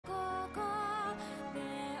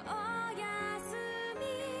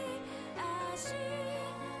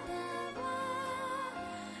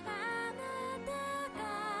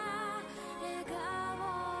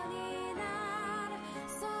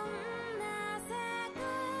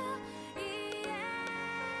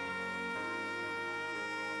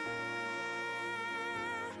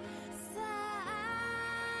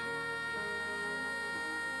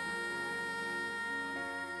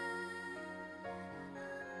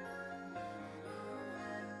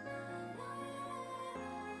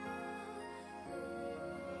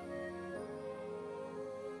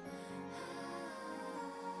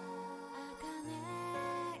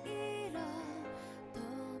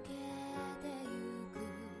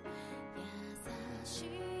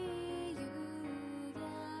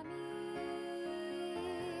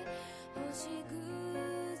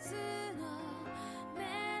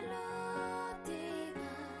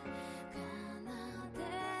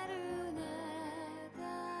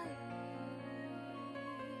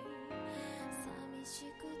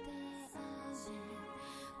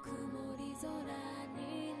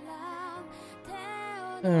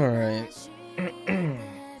Alright.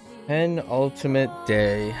 Penultimate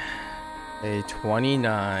day. Day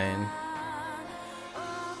 29.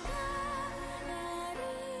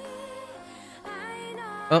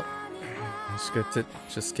 Oh, let's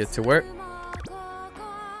just get to work.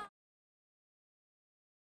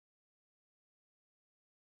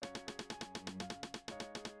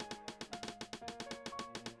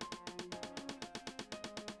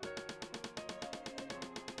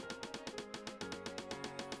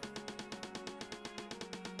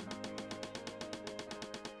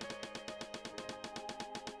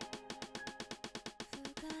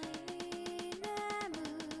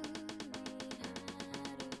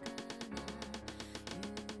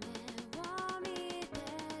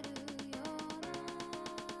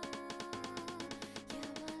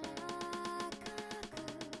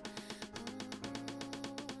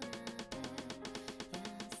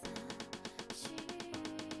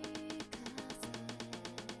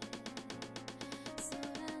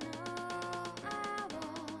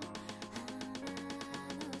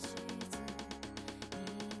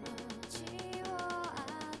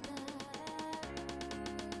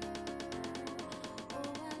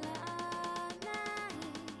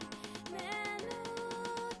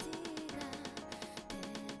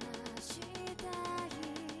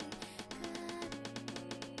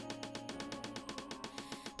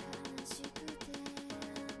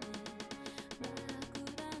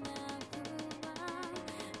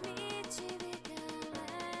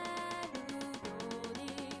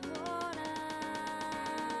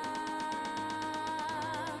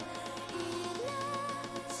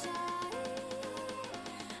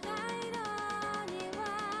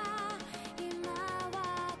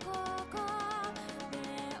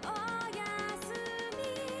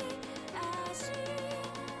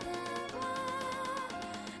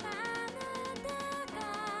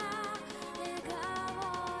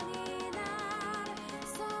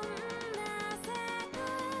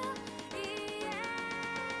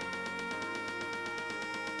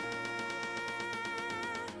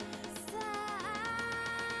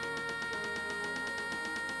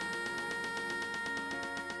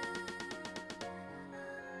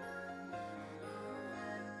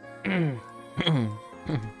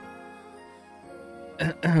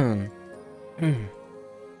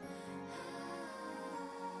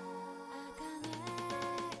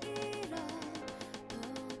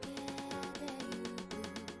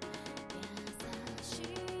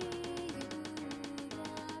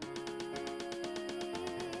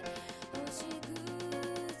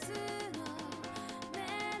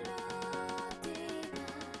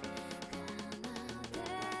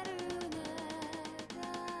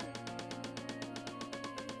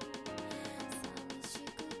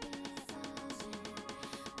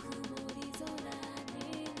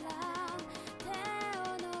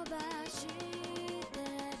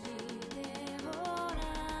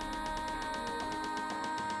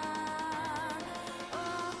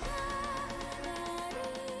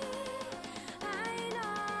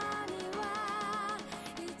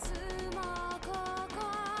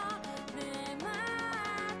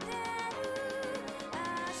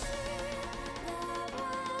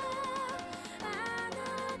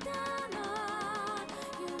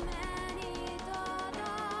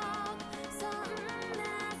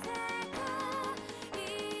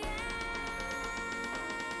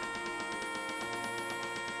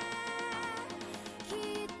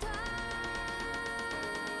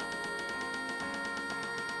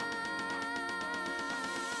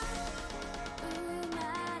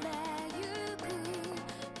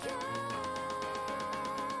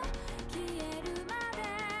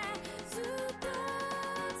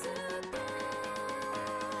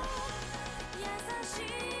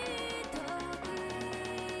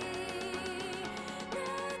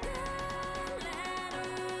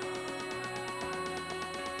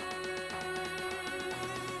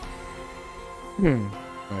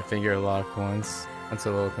 My finger locked once. That's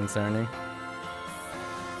a little concerning.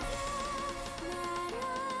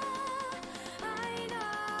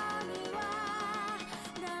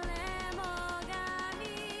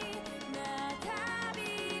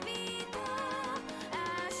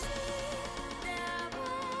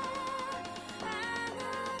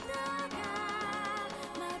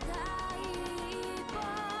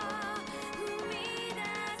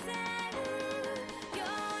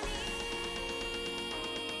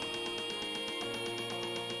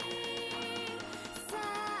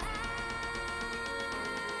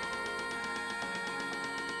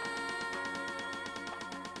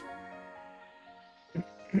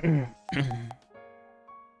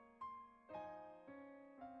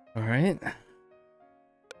 All right.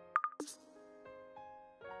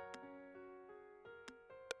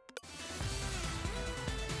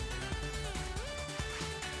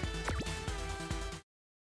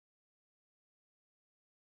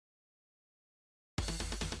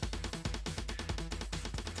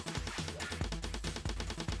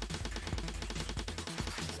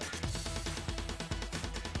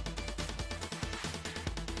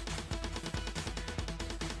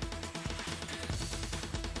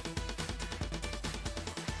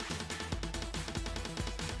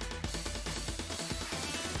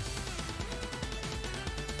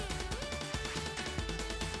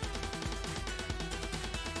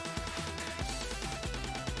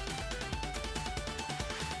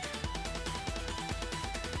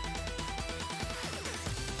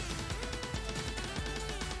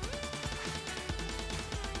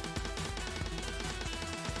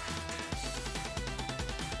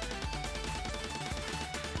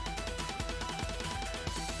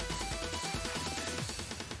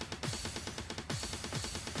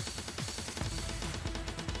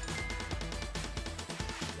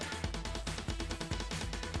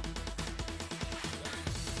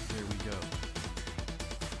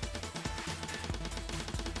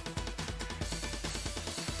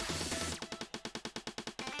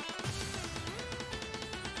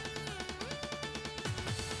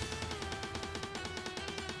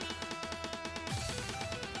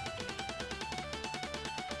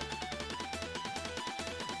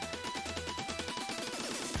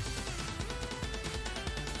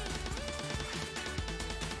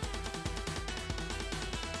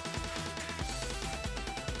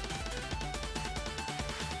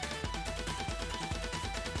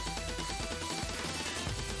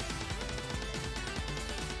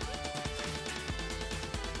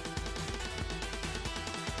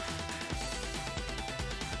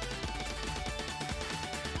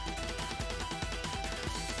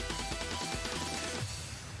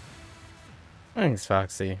 Thanks,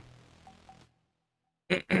 Foxy.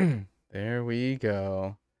 There we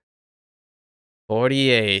go.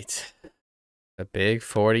 48. The big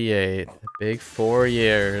 48. The big 4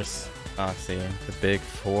 years. Foxy. The big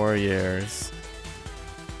 4 years.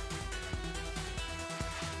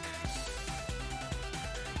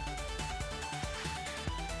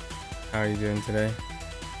 How are you doing today?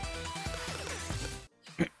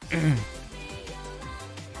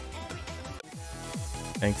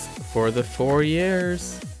 Thanks for the 4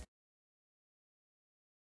 years.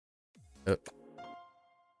 Oh.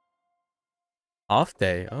 Off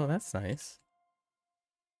day. Oh, that's nice.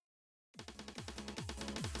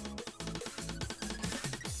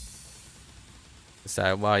 Is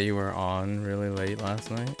that why you were on really late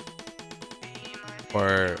last night?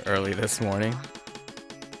 Or early this morning?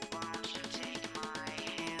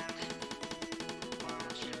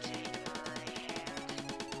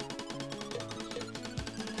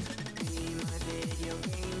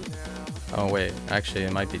 Oh wait, actually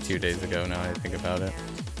it might be 2 days ago now I think about it.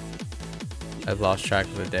 I've lost track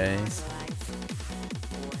of the days.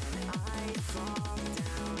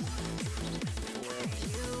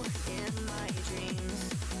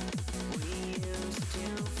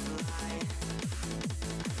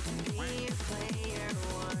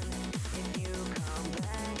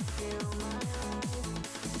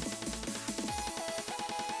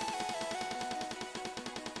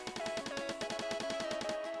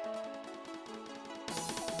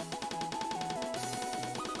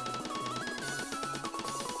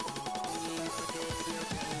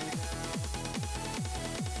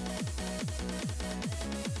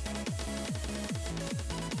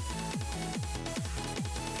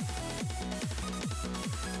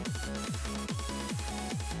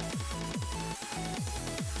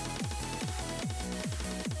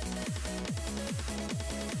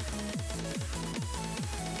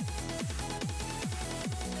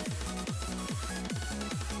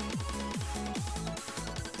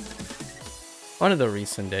 One of the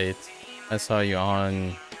recent dates. I saw you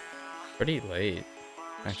on pretty late,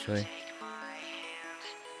 actually.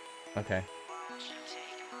 Okay.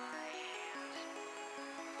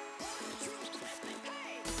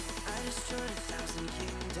 I destroyed 1,000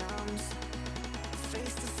 kingdoms,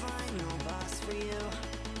 faced the final boss for you,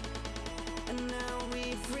 and now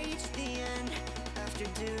we've reached the end after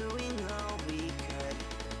doing all we could.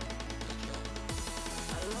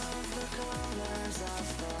 I love the colors of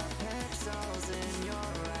the pixels in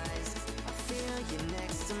your eyes. I feel you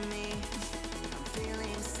next to me. I'm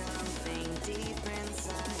feeling something deep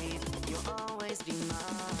inside. You'll always be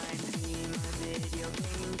mine. Be my video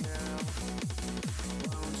game girl.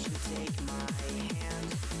 Won't you take my hand?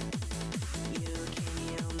 You can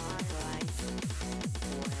heal my life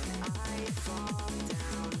when I fall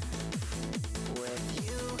down. With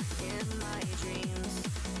you in my dreams,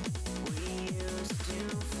 we used to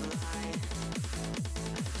fly.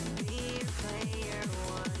 I can be your player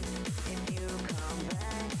one if you come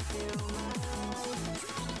back to my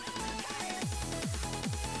life.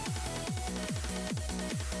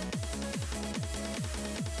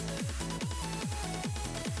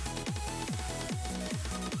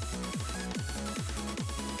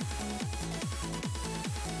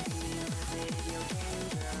 Be my video game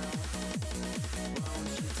girl.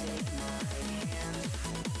 Won't you take my hand?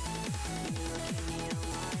 You can heal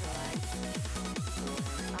my life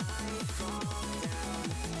when I fall down.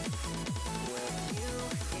 With you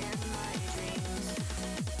in my dreams,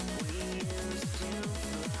 we used to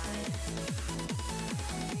fly.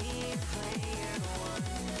 Be a player one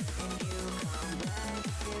if you come back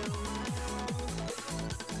to my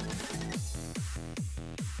life.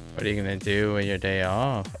 What are you gonna do with your day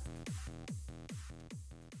off?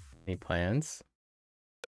 Any plans?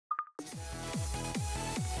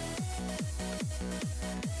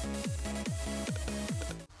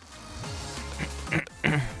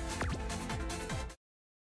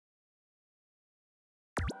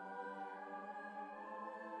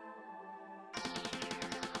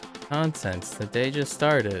 Nonsense, the day just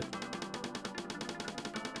started.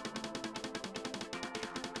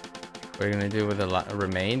 What are you gonna do with the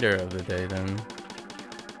remainder of the day then?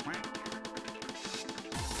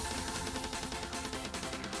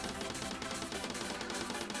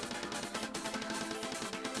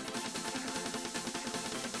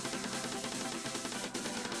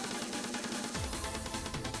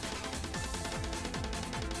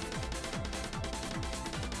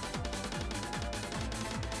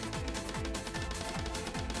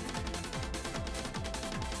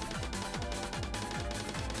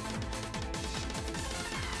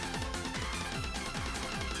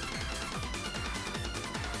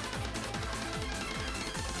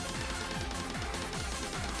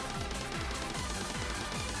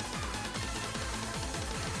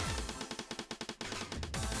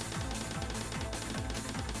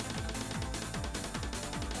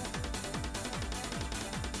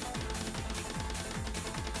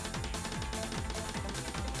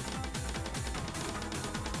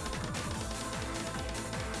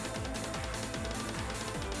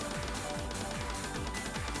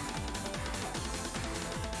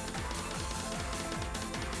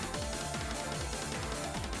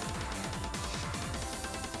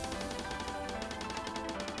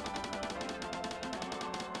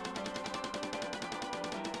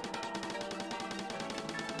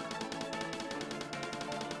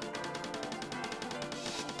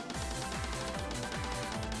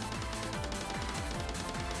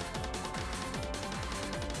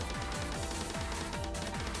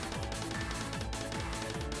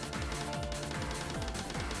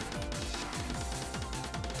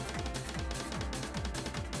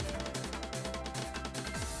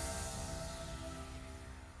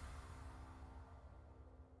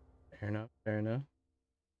 Fair enough, fair enough.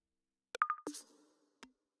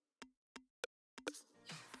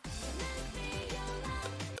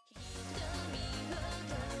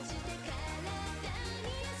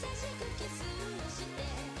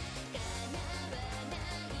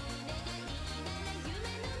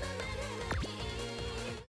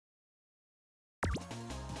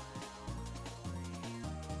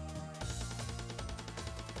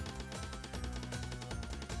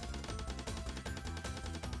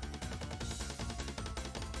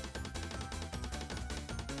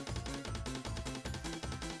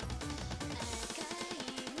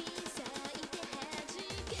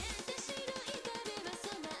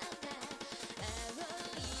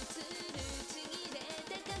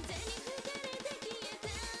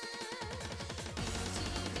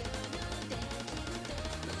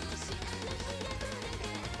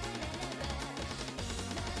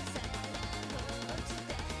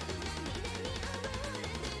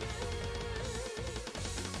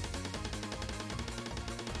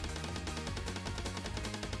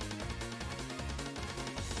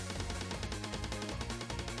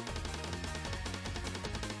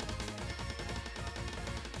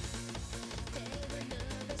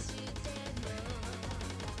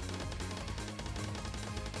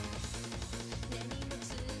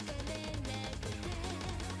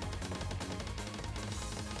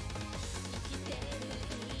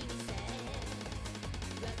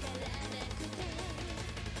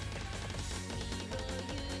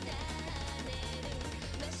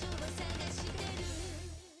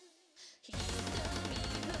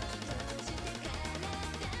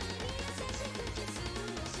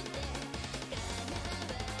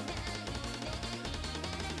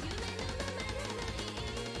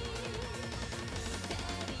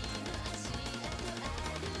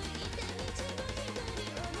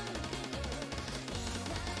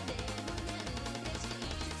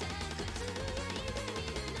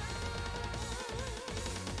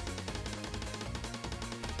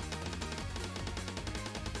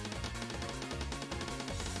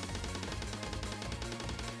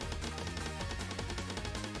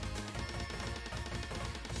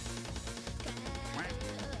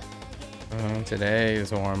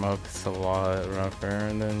 Today's warm-up is a lot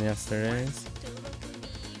rougher than yesterday's.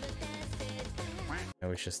 Yeah,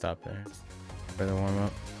 we should stop there for the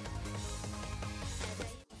warm-up.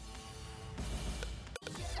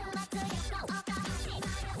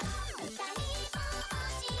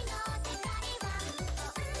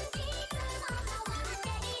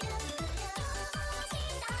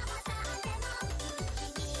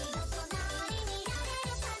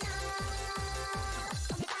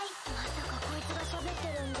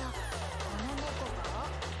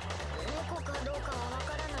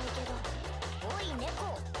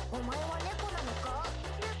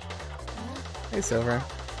 Hey, Silver.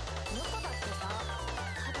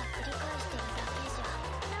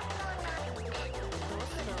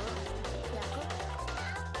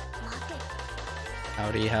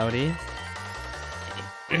 Howdy, howdy.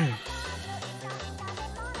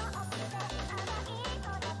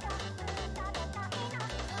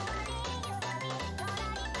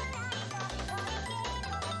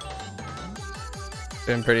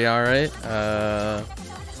 Been pretty alright.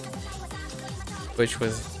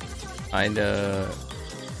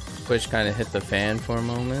 Twitch kind of hit the fan for a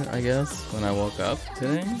moment, I guess, when I woke up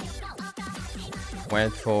today.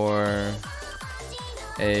 Went for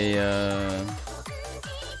a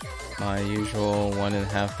my usual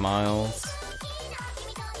 1.5 miles.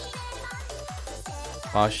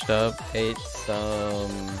 Washed up, ate a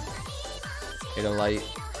light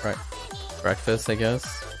breakfast, I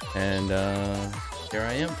guess, and here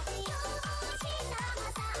I am.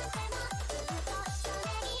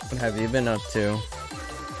 What have you been up to?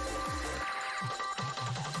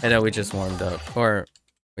 I know we just warmed up, or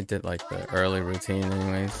we did like the early routine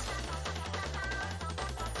anyways.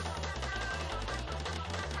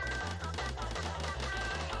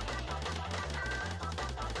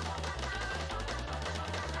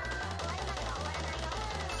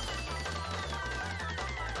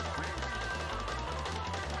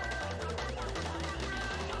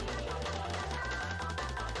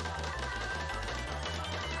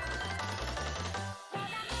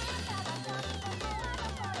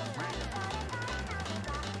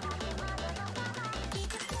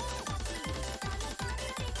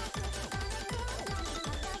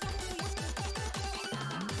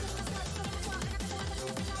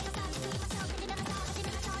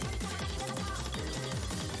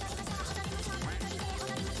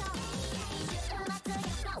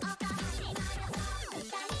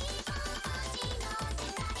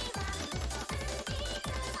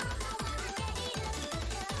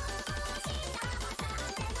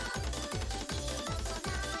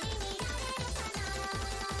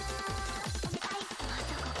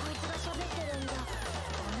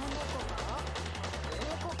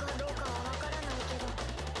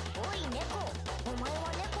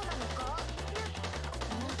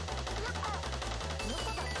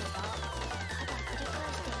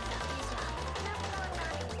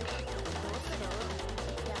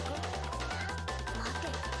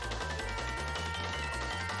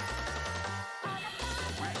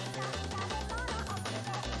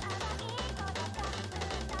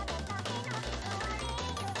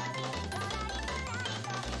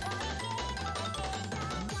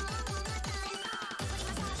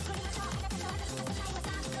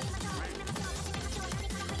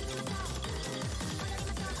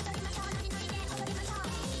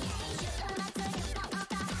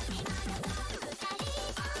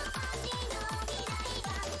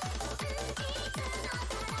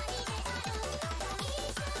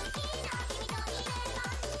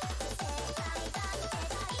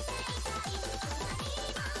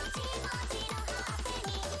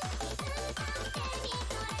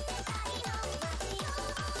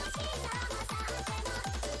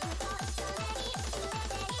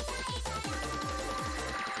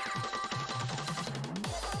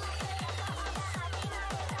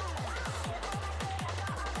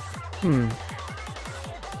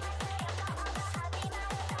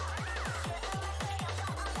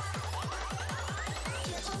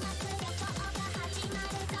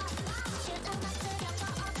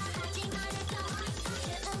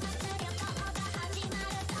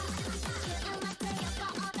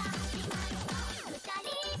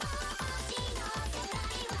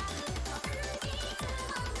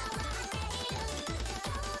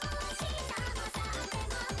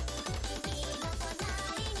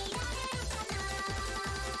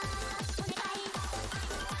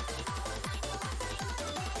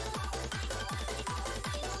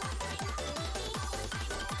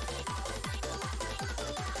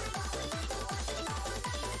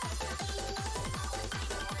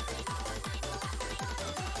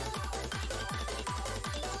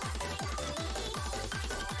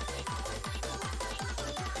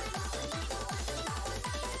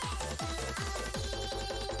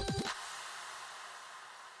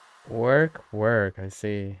 Work. I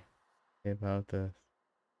see about this.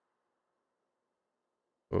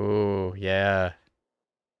 Oh, yeah.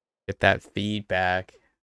 Get that feedback.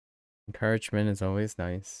 Encouragement is always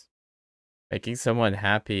nice. Making someone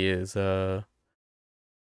happy is, if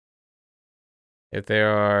there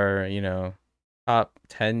are, you know, top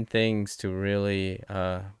 10 things to really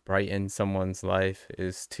brighten someone's life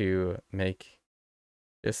is to make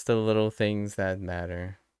just the little things that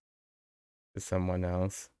matter to someone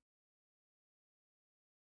else.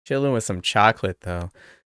 Chilling with some chocolate though.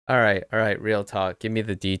 All right, real talk. Give me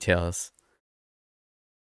the details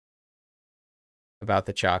about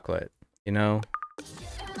the chocolate, you know?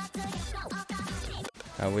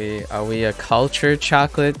 Are we a cultured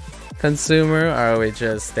chocolate consumer, or are we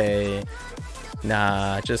just a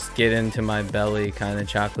nah, just get into my belly kind of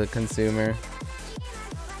chocolate consumer?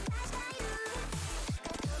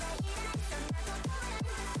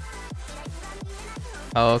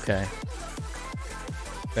 Oh, okay.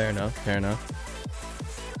 Fair enough, fair enough.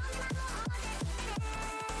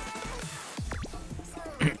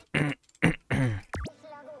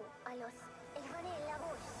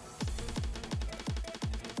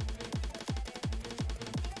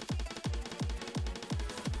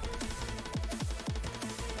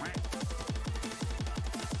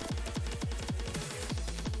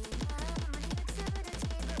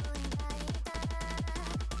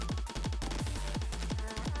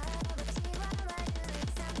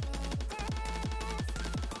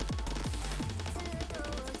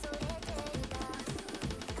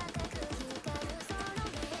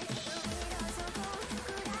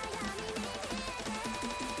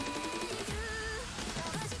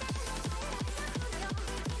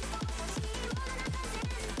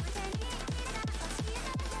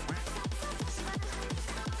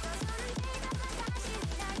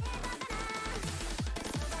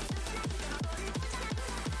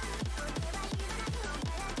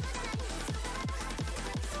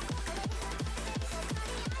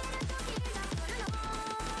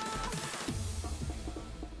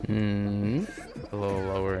 A little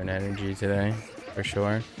lower in energy today, for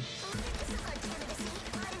sure.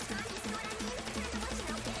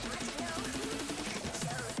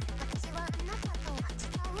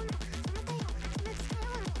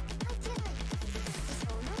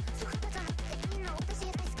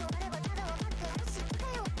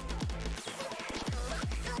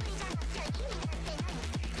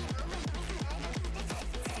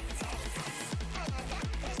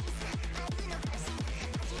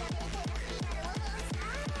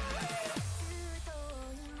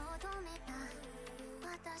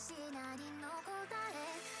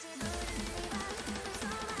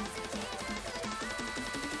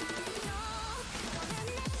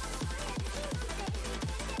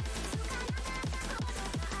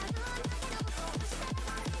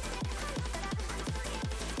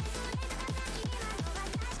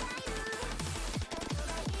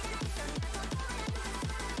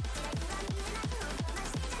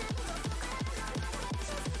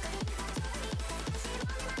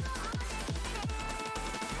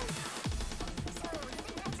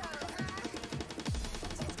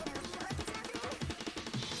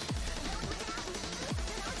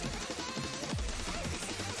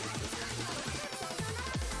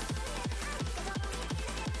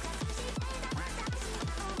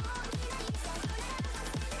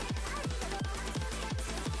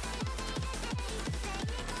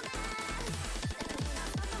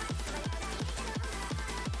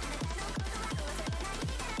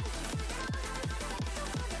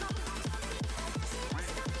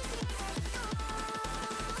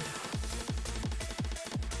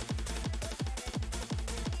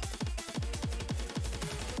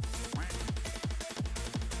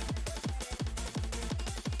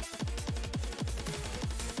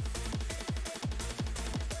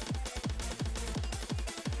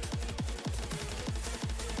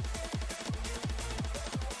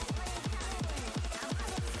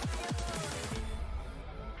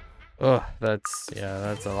 Oh, that's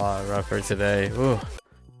a lot rougher today. Ooh.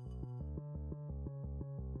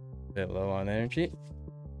 Bit low on energy.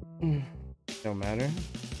 No matter.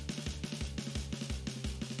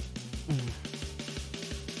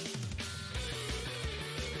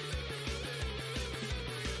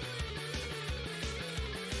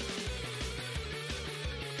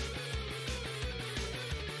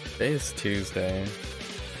 Today is Tuesday.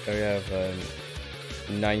 So we have a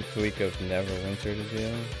 9th week of Neverwinter to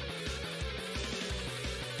do.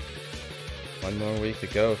 One more week to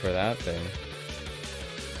go for that thing.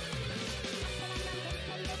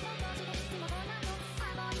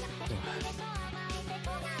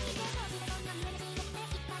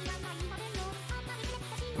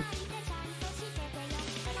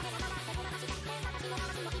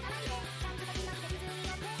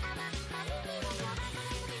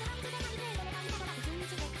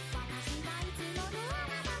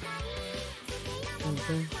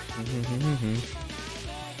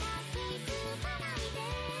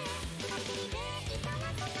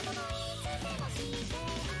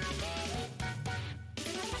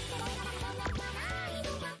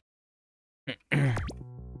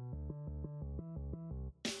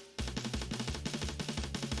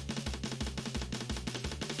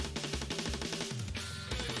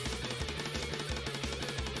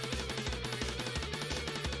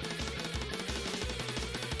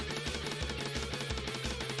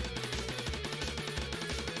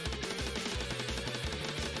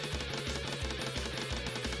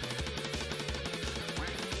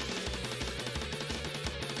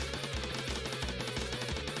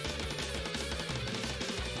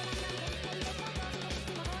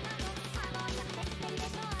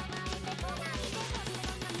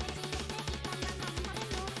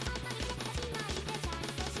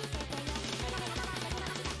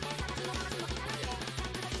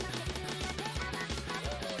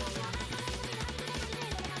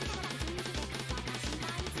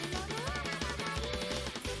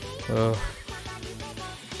 Oh.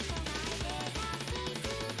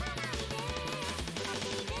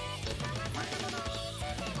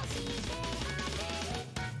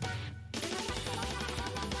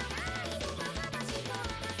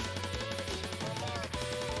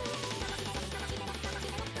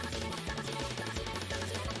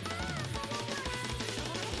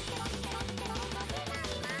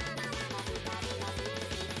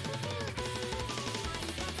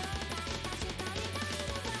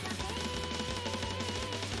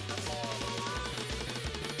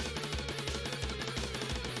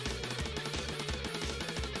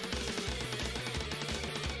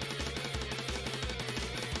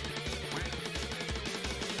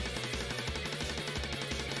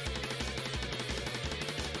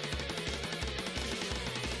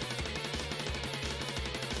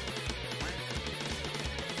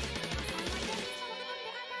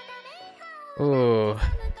 Ooh,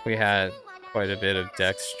 we had quite a bit of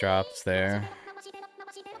dex drops there.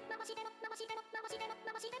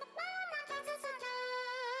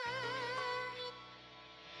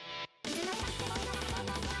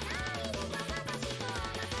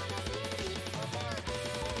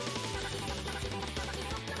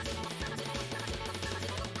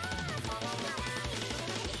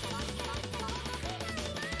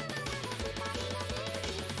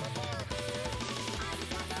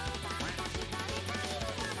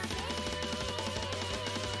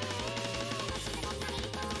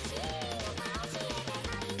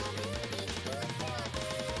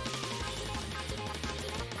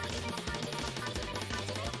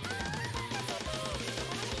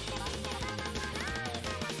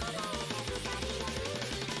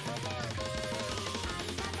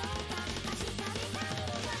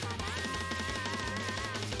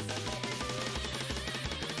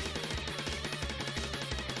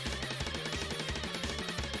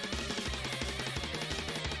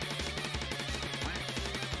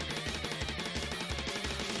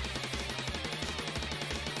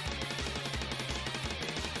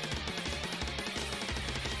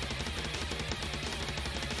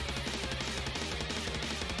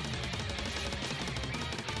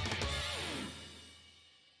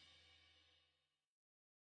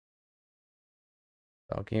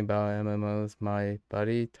 Talking about MMOs, my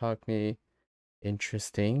buddy taught me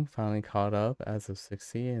interesting. Finally caught up as of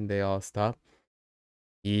 60 and they all stopped.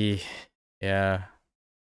 Yeah,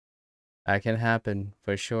 that can happen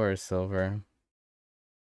for sure, Silver.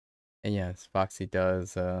 And yes, Foxy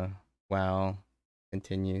does, WoW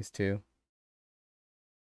continues to.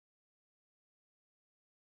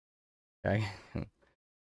 Okay.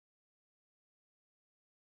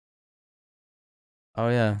 Oh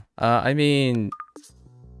yeah. I mean,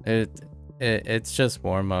 it's just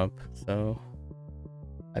warm up, so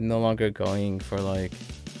I'm no longer going for like.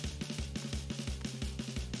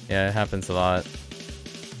 Yeah, it happens a lot.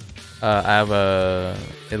 I have a.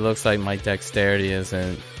 It looks like my dexterity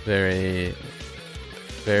isn't very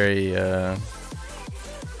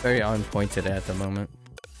on pointed at the moment.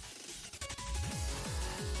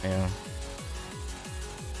 Yeah.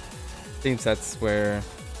 Seems that's where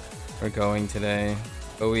we're going today,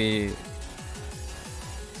 but we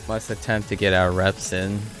must attempt to get our reps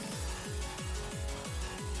in.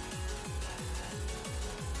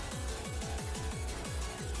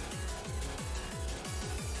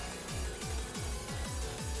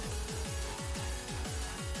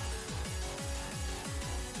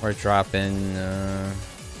 We're dropping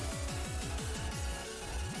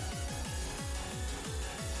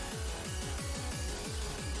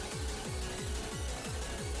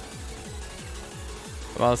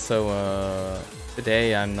also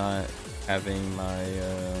today I'm not having my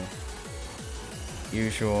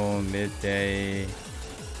usual midday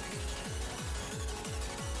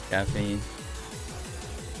caffeine.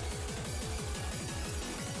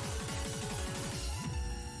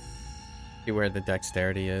 See where the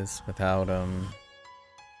dexterity is without it.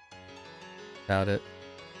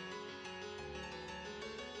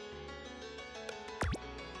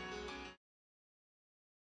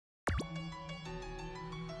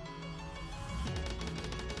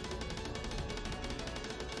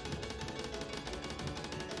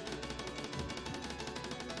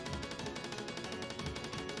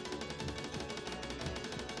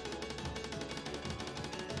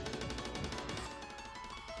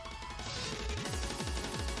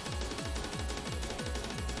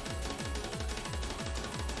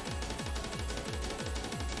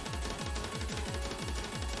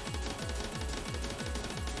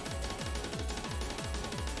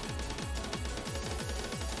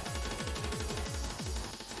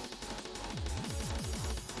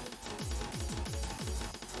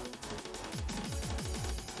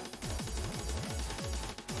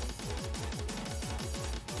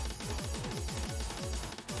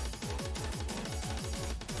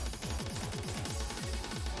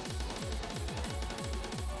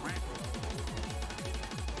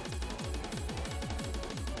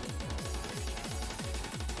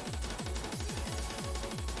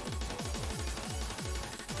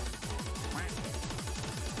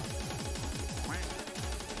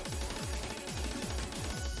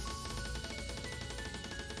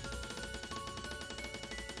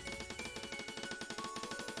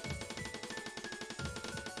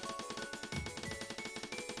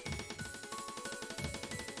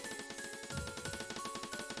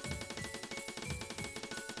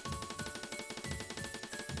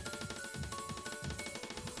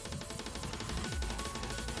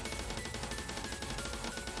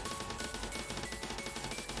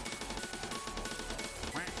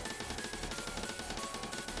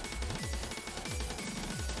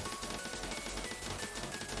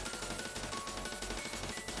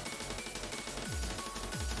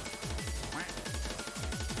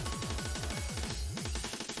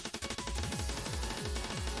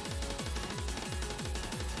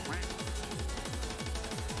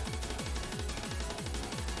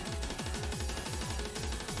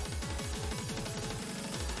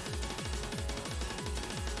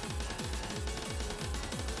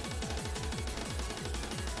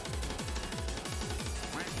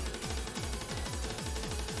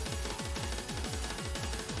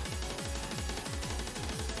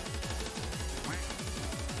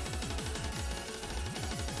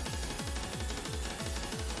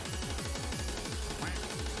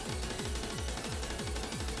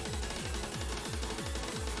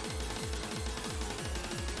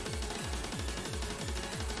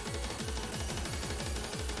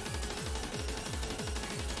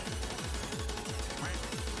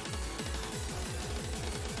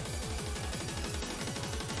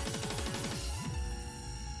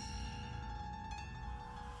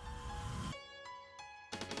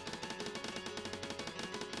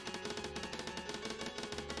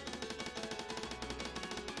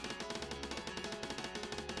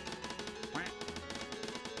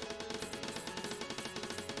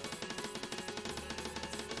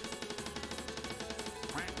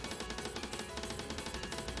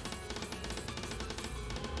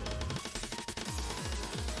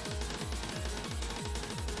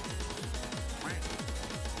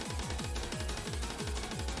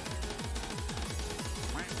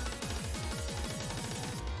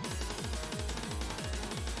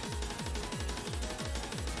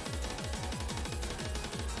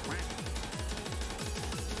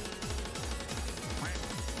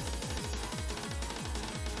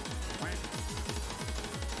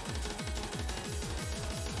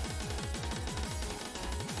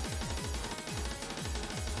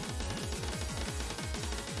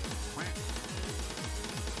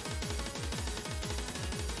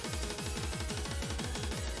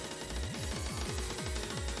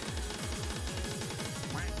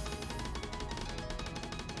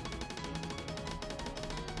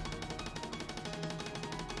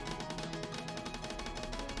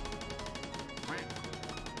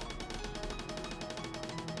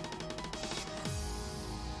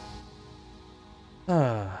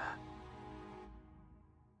 Ah.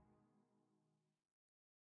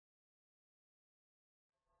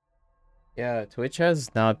 Yeah, Twitch has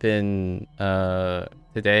not been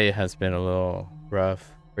today has been a little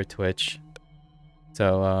rough for Twitch.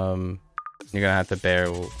 So you're gonna have to bear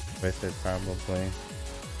with it probably.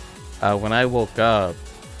 When I woke up,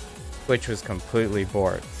 Twitch was completely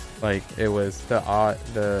bored. Like it was the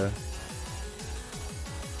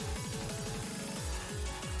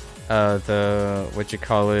the what you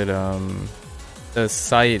call it, the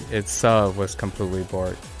site itself was completely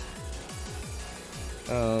borked.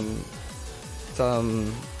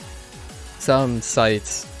 Some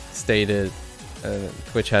sites stated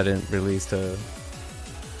Twitch hadn't released a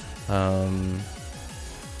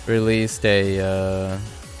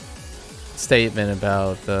statement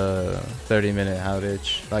about the 30-minute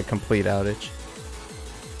outage, like complete outage.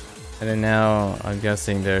 And then now I'm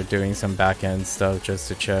guessing they're doing some back-end stuff just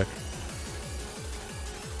to check.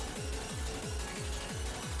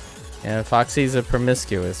 Yeah, Foxy's a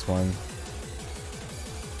promiscuous one.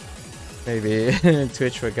 Maybe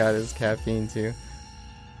Twitch forgot his caffeine too.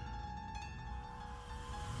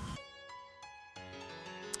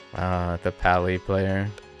 Ah, the Pally player.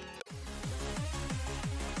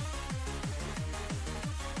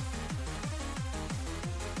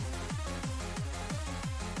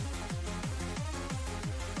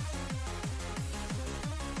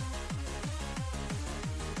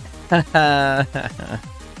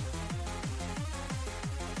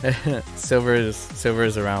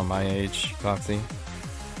 Silver's around my age, Foxy.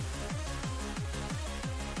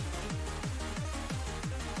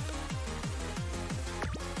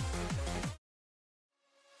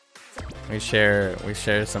 We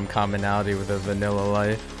share some commonality with a vanilla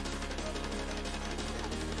life.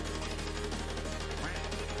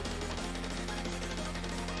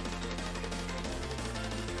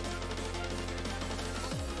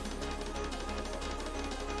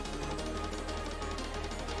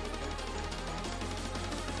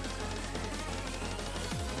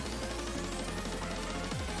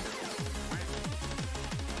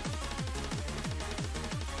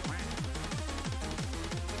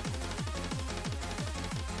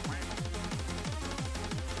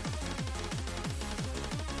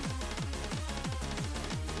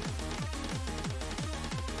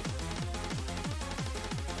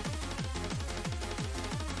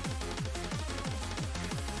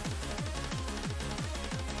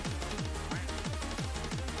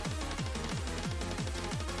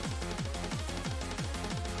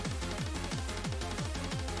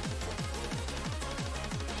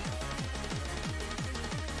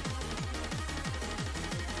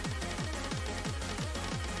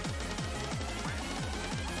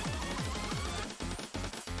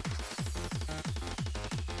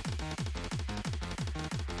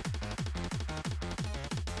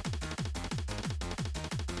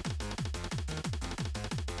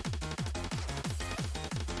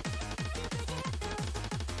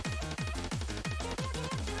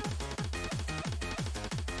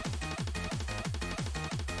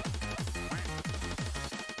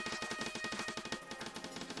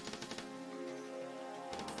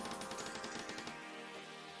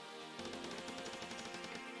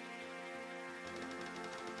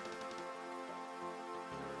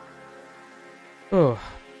 Oh.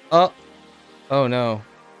 Oh no.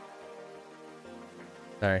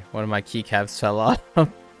 Sorry, one of my keycaps fell off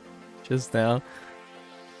just now.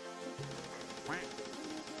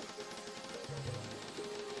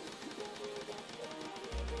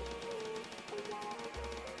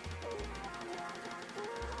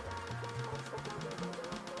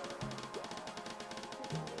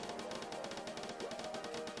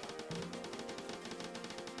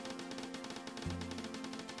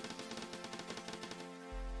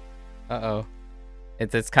 Uh-oh.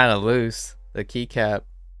 It's kind of loose. The keycap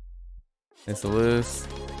is loose.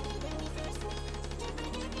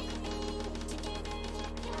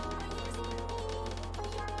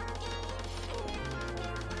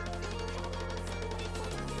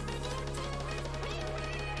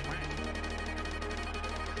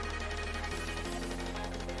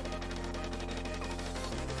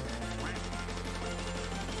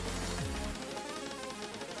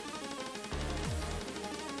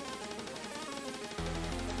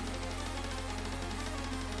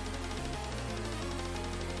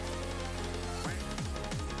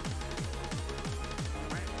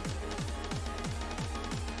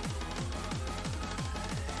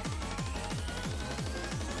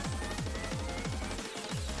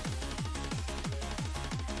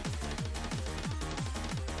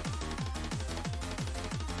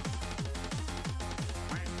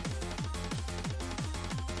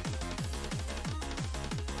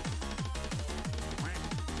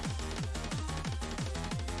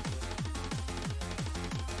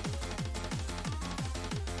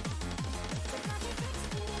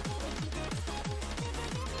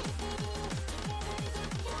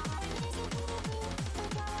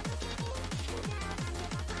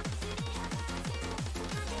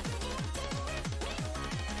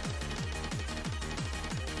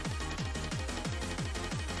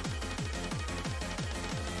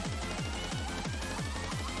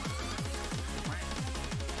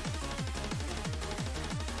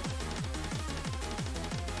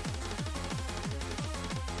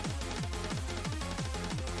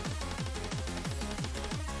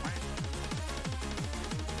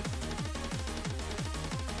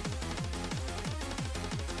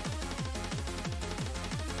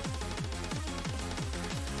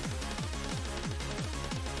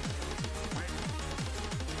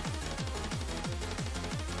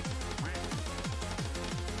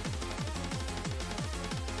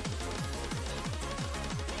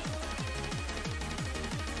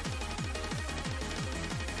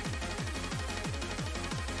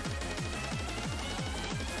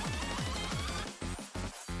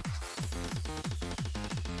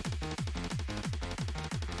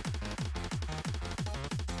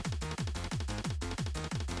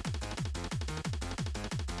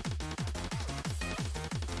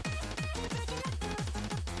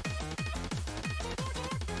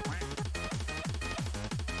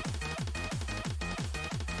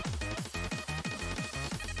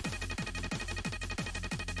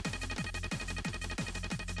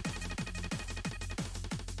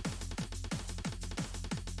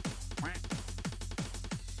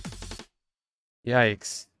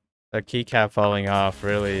 Yikes. The keycap falling off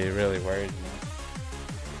really, really worried me.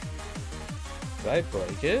 Did I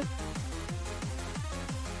break it?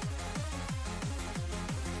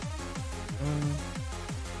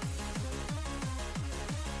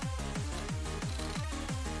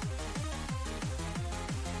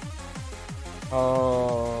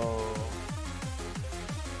 Oh.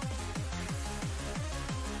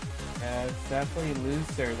 Yeah, it's definitely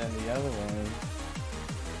looser than the other one.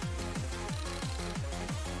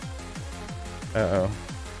 Uh-oh.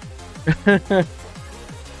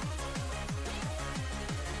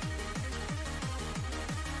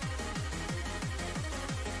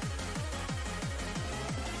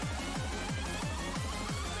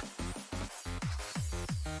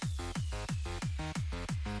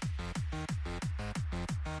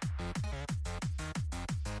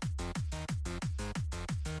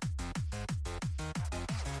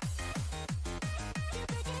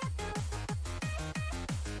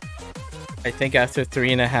 I think after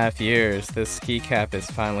 3.5 years, this keycap is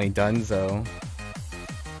finally donezo.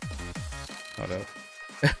 Hold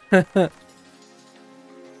up.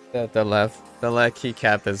 The left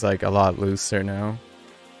keycap is like a lot looser now.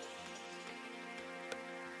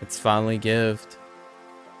 It's finally gived.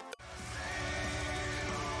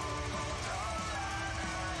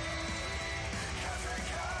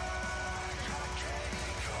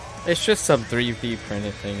 It's just some 3D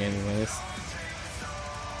printed thing anyways.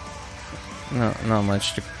 No, not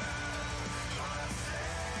much to...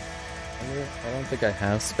 I don't think I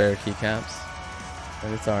have spare keycaps,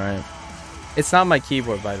 but it's alright. It's not my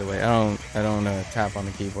keyboard, by the way. I don't tap on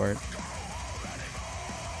the keyboard.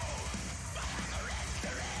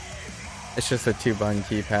 It's just a 2-button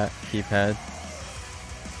keypad.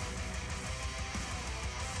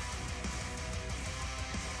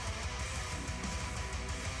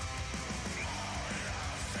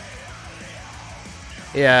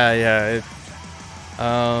 Yeah.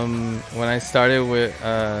 When I started with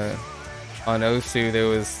on Osu, there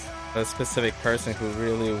was a specific person who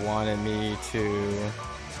really wanted me to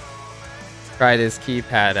try this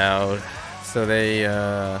keypad out, so they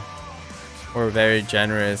were very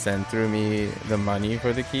generous and threw me the money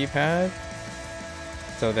for the keypad.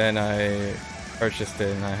 So then I purchased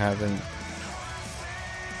it, and I haven't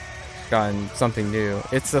gotten something new.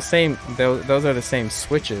 It's the same, those are the same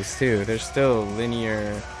switches too. There's still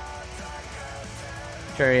linear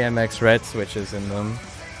Cherry MX Red switches in them.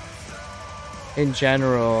 In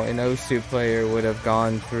general, an Osu player would have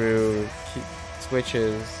gone through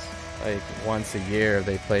switches like once a year if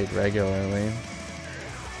they played regularly.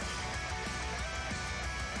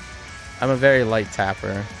 I'm a very light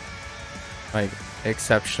tapper, like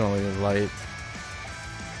exceptionally light.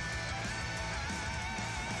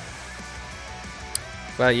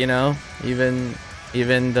 But you know, even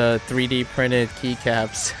the 3D printed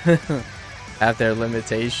keycaps have their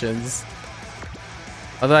limitations.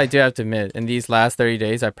 Although I do have to admit, in these last 30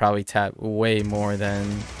 days, I probably tapped way more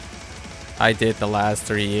than I did the last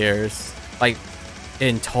 3 years, like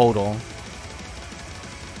in total.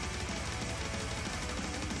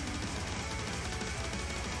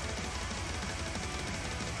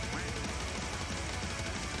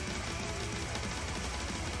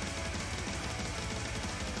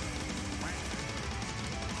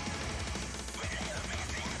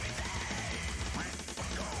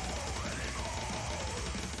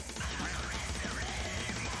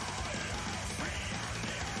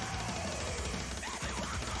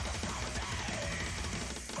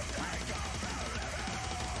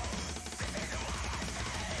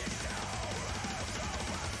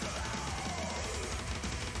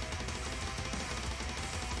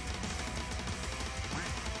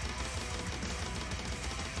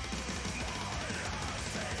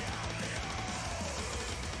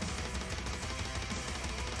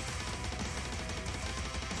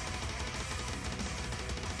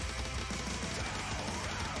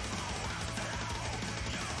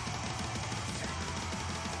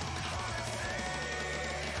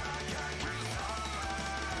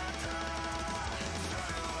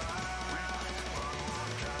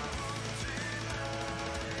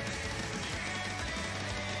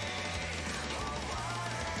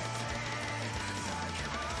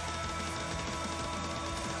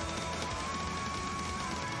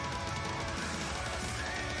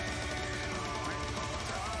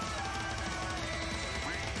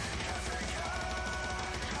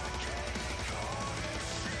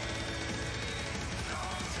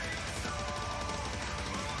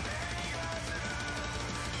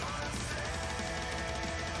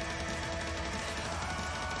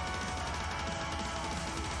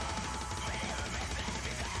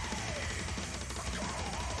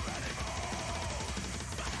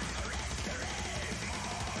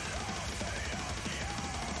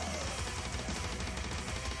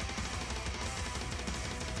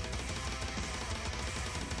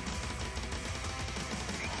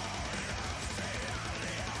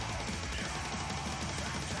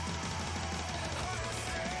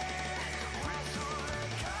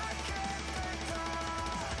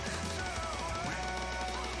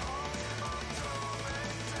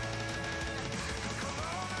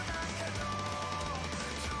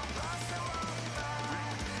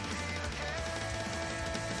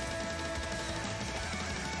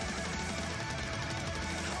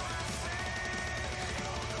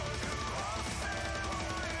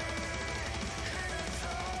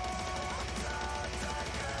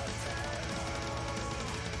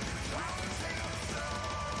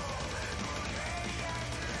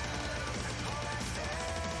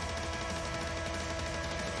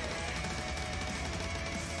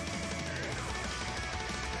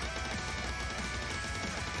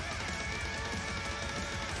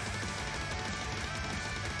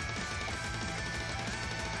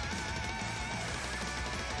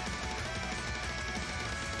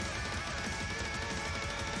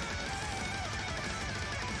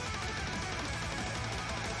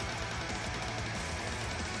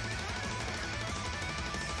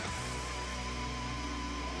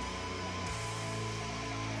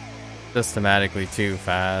 systematically too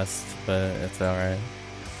fast, but it's alright.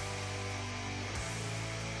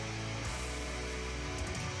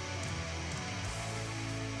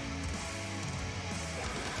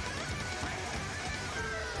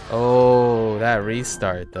 Oh, that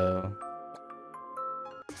restart though.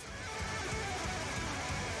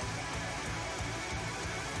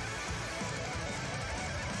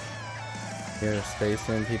 You're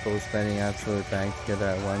spacing, people spending absolute bank to get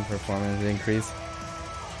that one performance increase.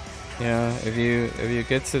 Yeah, if you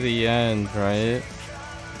get to the end, right?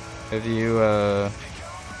 If you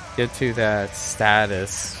get to that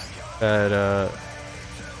status, that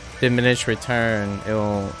diminished return, it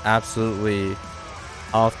will absolutely,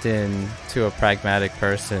 often to a pragmatic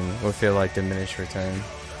person, will feel like diminished return.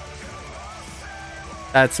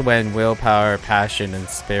 That's when willpower, passion, and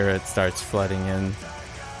spirit starts flooding in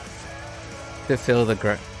to fill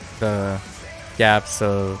the gaps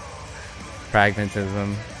of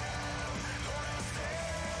pragmatism.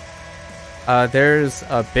 There's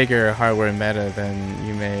a bigger hardware meta than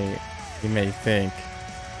you may think,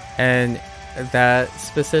 and that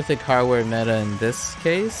specific hardware meta in this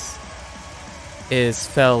case is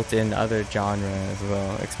felt in other genres as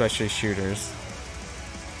well, especially shooters.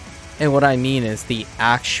 And what I mean is the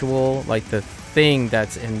actual, like the thing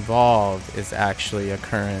that's involved is actually a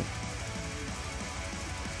current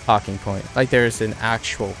talking point. Like there's an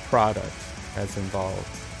actual product that's involved,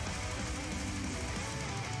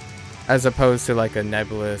 as opposed to like a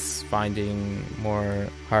nebulous finding more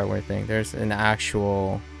hardware thing. There's an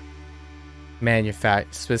actual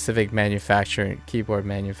specific manufacturer, keyboard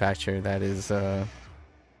manufacturer that is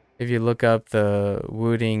if you look up the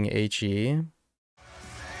Wooting HE and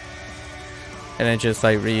then just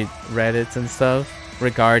like read Reddits and stuff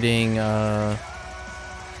regarding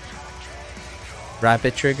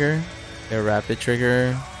rapid trigger, their rapid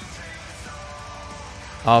trigger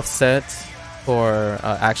offset for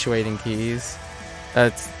actuating keys,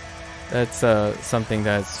 that's something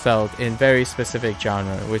that's felt in very specific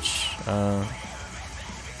genre, which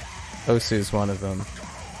Osu is one of them.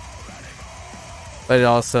 But it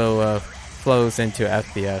also flows into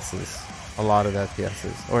FPSs, a lot of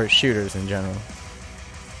FPSs, or shooters in general.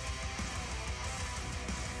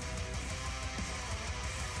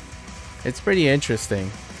 It's pretty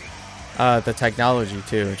interesting. The technology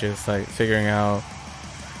too, just like figuring out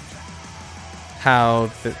how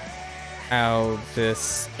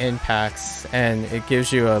this impacts, and it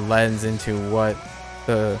gives you a lens into what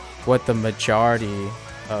the majority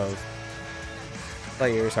of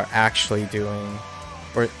players are actually doing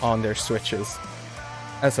or on their switches,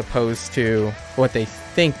 as opposed to what they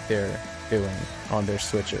think they're doing on their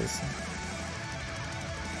switches.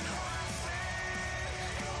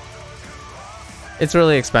 It's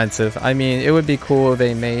really expensive. I mean, it would be cool if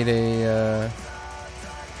they made a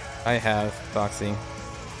I have Foxy.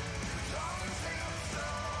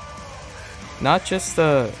 Not just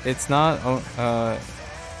it's not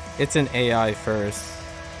it's an AI first,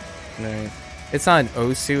 right? It's not an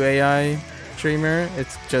Osu AI streamer,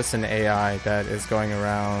 it's just an AI that is going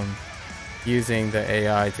around using the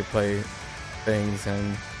AI to play things,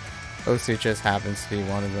 and Osu just happens to be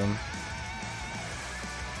one of them.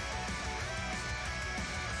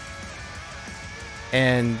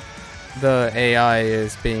 And the AI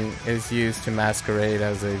is used to masquerade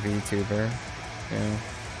as a VTuber, yeah.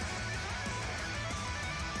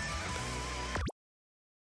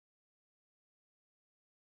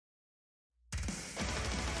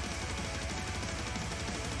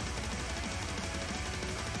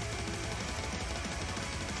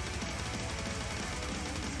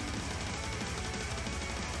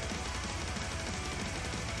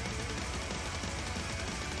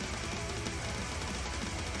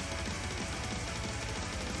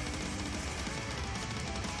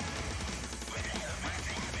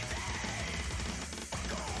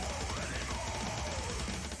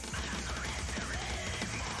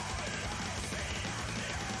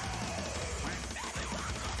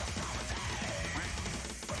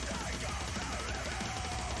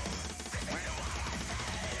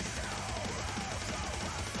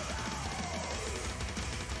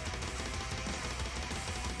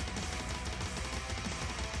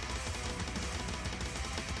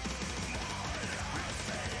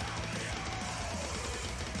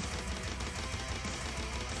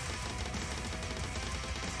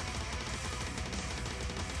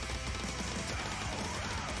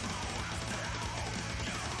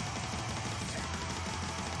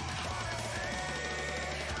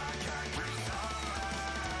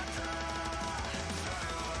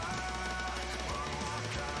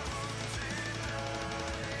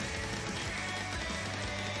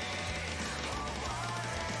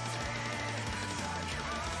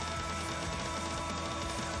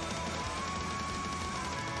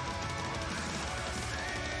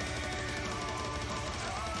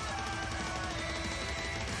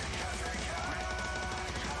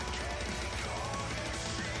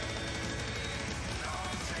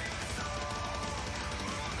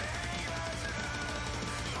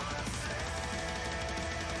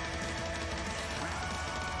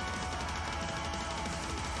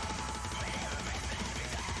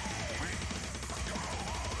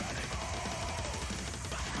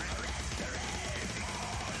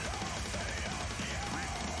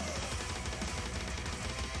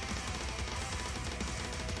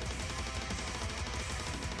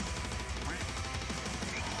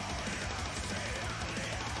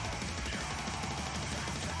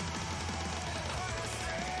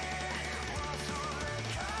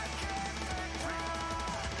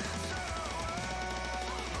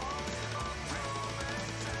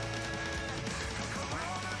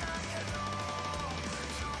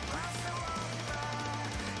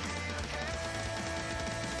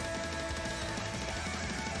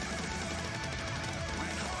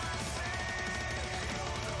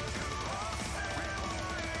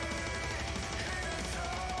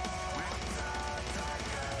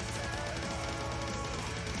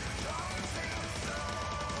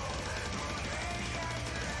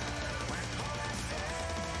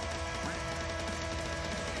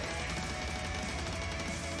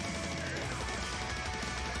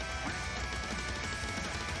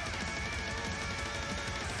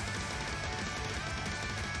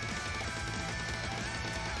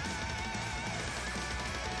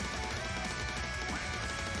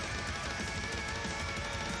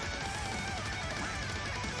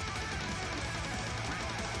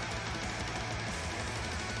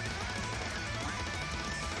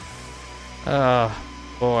 Oh,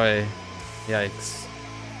 boy. Yikes.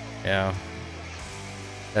 Yeah.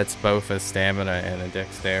 That's both a stamina and a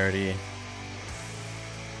dexterity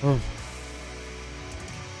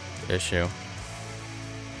issue.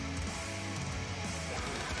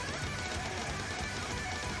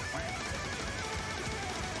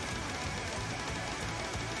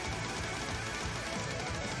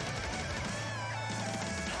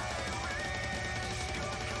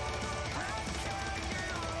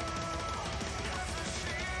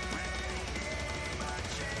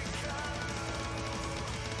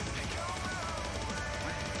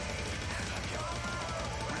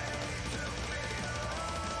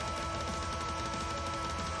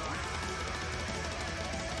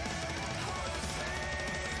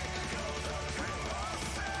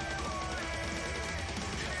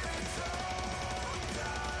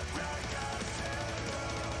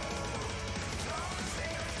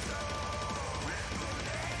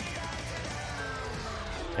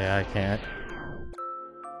 Yeah, I can't.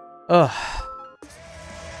 Ugh.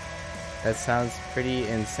 That sounds pretty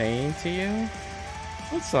insane to you?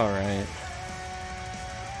 It's alright.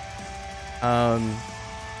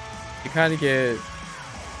 You kind of get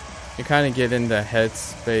in the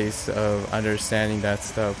headspace of understanding that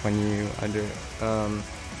stuff when you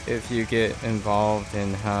if you get involved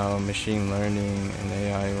in how machine learning and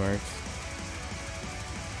AI works.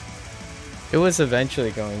 It was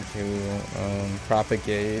eventually going to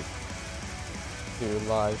propagate to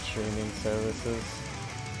live streaming services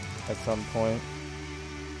at some point.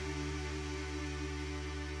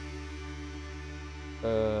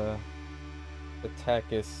 The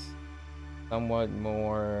tech is somewhat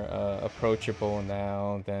more approachable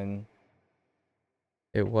now than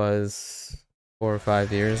it was 4 or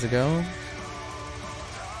 5 years ago.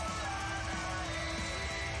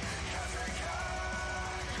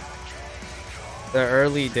 The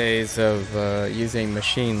early days of using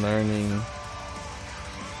machine learning,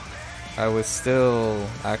 I was still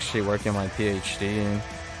actually working my PhD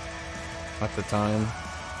at the time.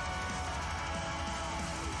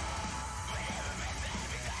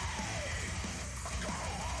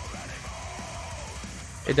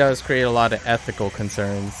 It does create a lot of ethical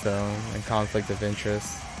concerns, though, and conflict of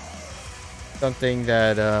interest. Something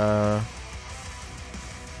that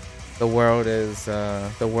the world as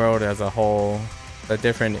a whole, the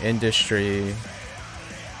different industry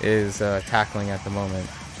is tackling at the moment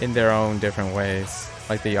in their own different ways,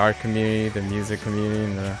 like the art community, the music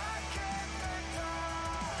community,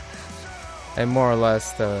 and more or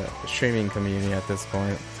less the streaming community at this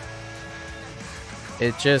point.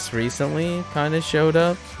 It just recently kind of showed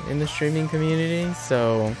up in the streaming community,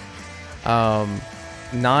 so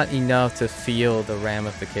not enough to feel the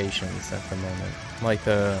ramifications at the moment, like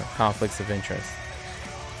the conflicts of interest.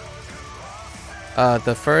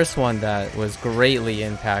 The first one that was greatly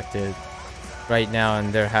impacted right now,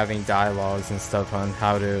 and they're having dialogues and stuff on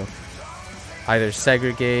how to either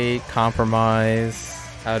segregate, compromise,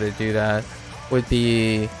 how to do that, would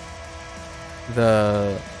be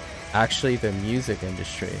actually the music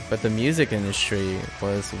industry. But the music industry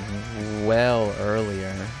was well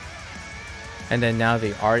earlier, and then now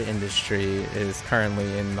the art industry is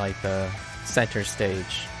currently in like the center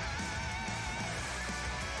stage.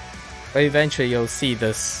 But eventually you'll see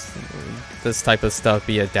this type of stuff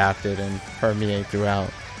be adapted and permeate throughout,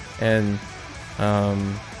 and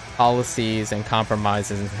policies and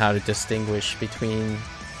compromises and how to distinguish between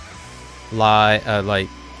like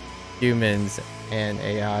humans and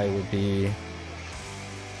AI would be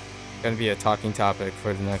gonna be a talking topic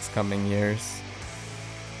for the next coming years.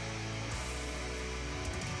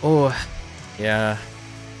 Oh, yeah.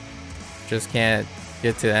 Just can't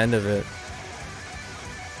get to the end of it.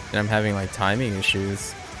 And I'm having like timing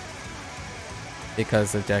issues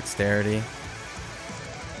because of dexterity.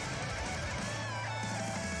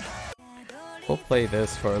 We'll play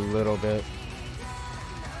this for a little bit.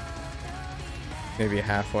 Maybe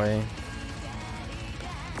halfway.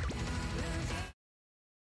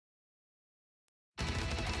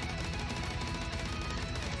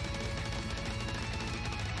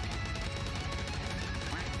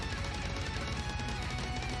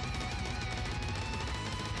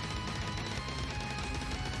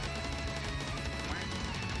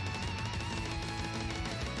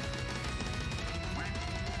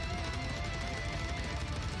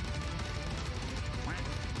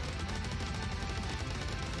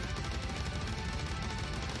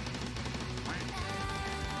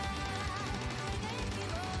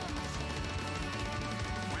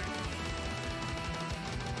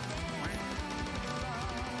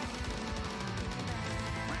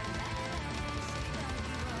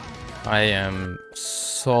 I am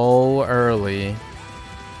so early.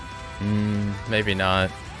 Maybe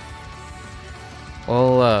not.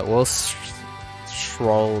 We'll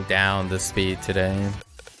stroll down the speed today,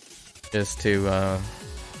 just to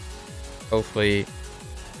hopefully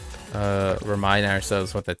remind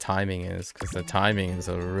ourselves what the timing is, because the timing is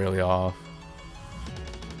really off.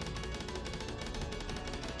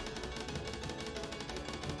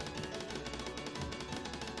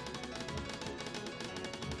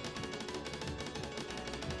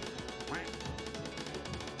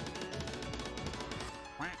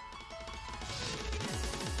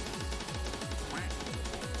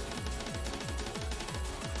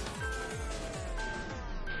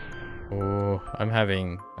 Oh, I'm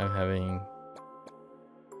having,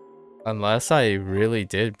 unless I really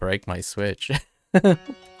did break my Switch.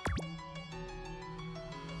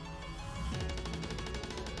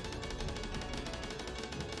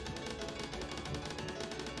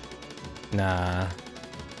 Nah.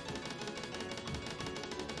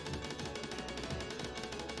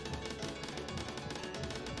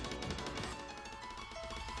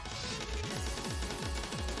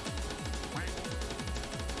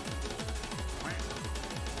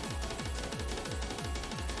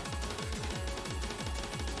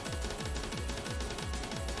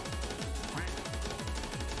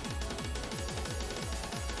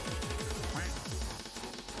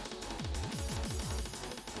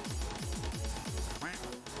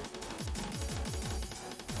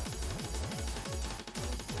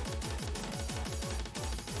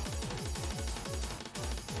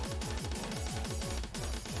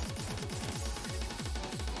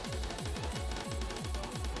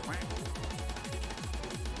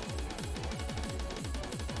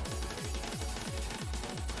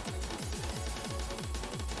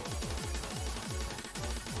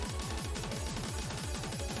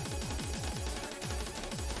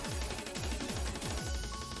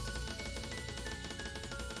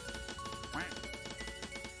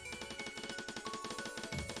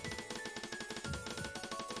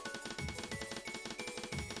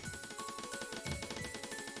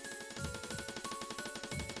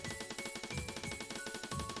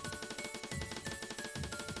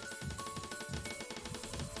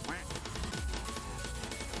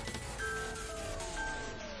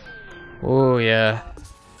 Oh yeah.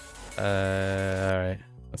 Alright.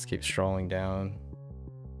 Let's keep strolling down.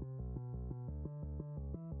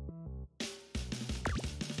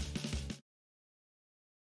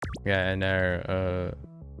 Yeah, and our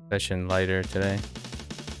session lighter today.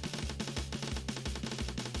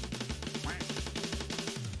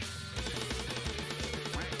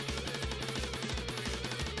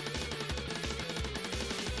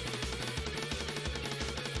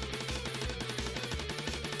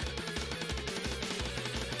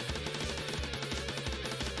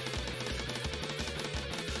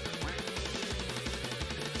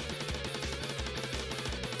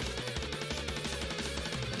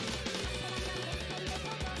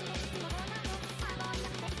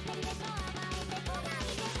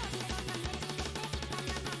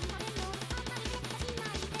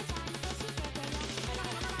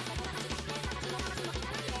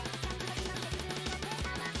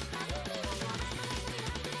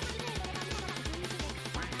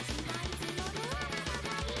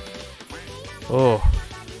 Oh.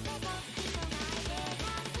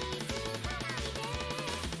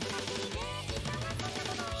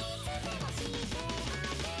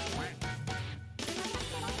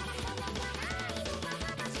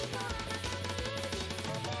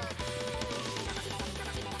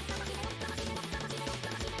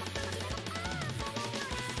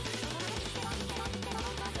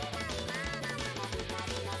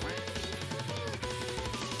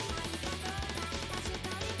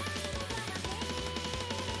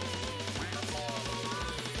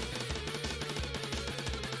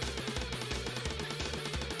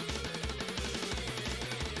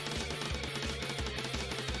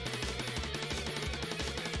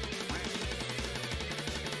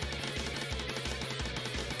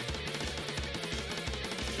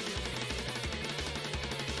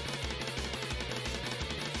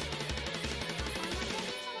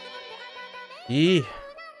 Eee.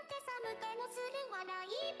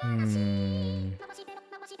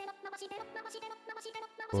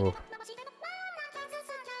 Oh.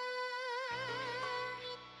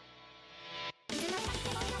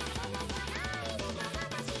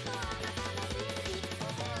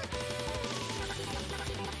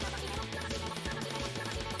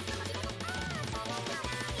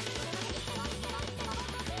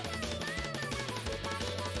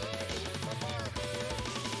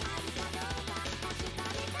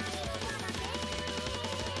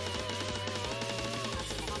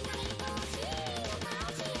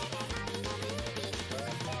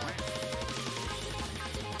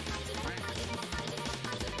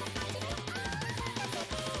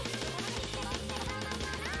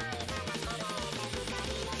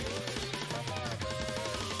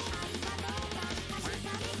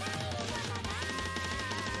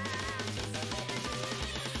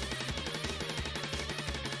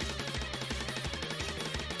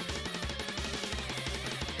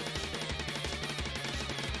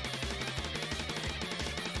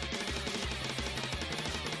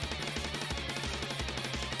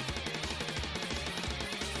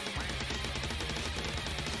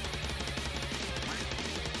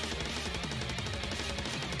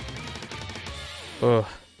 Oh,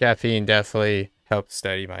 caffeine definitely helps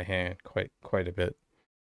steady my hand quite a bit.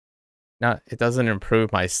 Not, it doesn't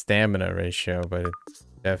improve my stamina ratio, but it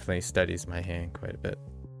definitely steadies my hand quite a bit.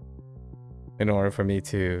 In order for me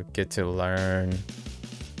to get to learn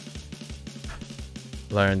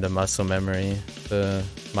the muscle memory, the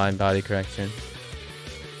mind-body correction.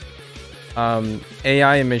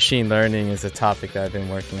 AI and machine learning is a topic that I've been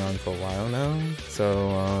working on for a while now. So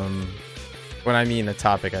when I mean a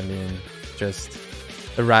topic, I mean just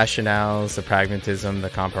the rationales, the pragmatism, the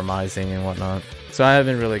compromising and whatnot. So I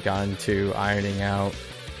haven't really gotten to ironing out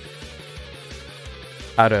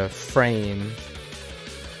how to frame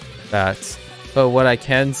that. But what I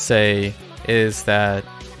can say is that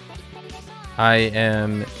I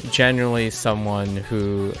am generally someone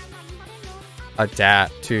who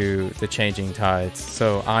adapt to the changing tides.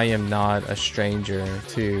 So I am not a stranger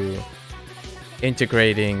to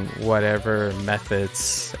integrating whatever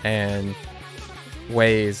methods and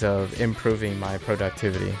ways of improving my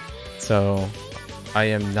productivity. So I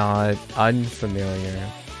am not unfamiliar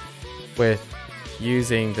with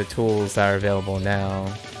using the tools that are available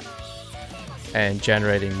now and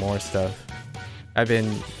generating more stuff. I've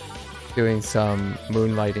been doing some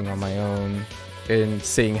moonlighting on my own and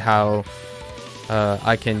seeing how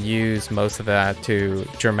I can use most of that to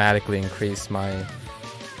dramatically increase my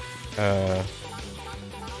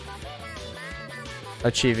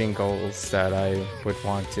achieving goals that I would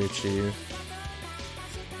want to achieve.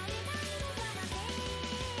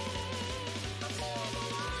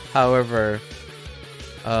 However,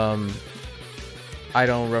 I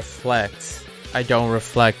don't reflect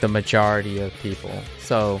the majority of people.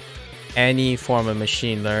 So any form of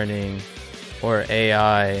machine learning or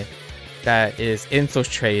AI that is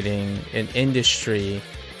infiltrating an industry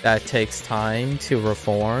that takes time to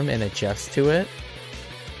reform and adjust to it,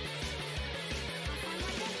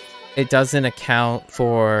 it doesn't account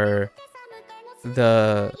for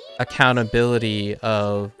the accountability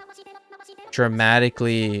of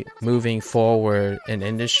dramatically moving forward an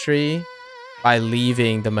industry by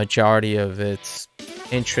leaving the majority of its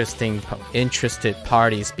interested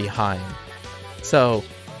parties behind. So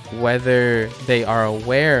whether they are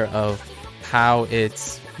aware of how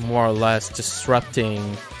it's more or less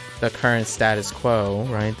disrupting the current status quo,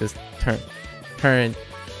 right? This current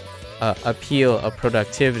appeal of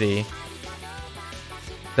productivity,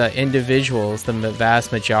 the individuals, the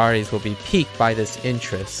vast majorities will be piqued by this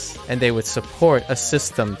interest, and they would support a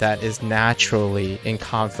system that is naturally in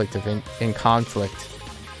conflict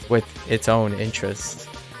with its own interests.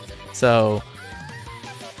 So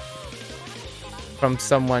from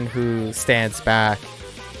someone who stands back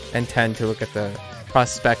and tend to look at the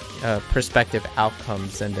prospective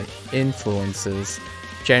outcomes and the influences,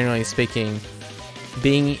 generally speaking,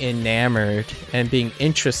 being enamored and being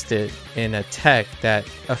interested in a tech that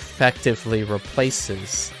effectively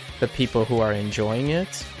replaces the people who are enjoying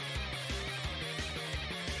it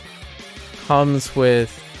comes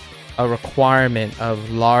with a requirement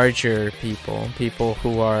of larger people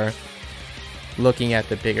who are looking at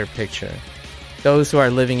the bigger picture. Those who are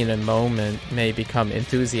living in a moment may become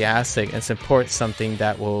enthusiastic and support something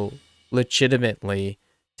that will legitimately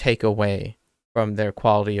take away from their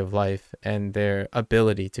quality of life and their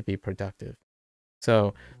ability to be productive.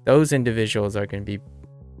 So those individuals are going to be,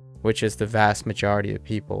 which is the vast majority of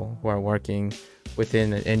people who are working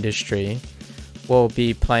within an industry, will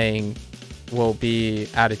be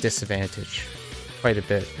at a disadvantage quite a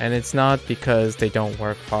bit. And it's not because they don't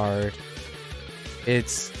work hard.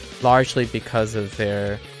 It's largely because of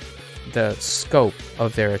the scope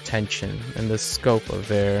of their attention and the scope of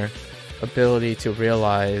their ability to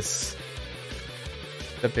realize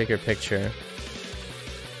the bigger picture.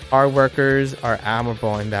 Hard workers are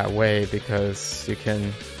admirable in that way because you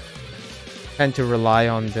can tend to rely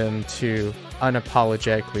on them to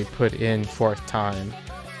unapologetically put in forth time,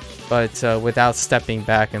 but without stepping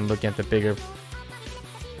back and looking at the bigger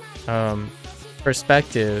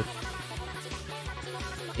perspective.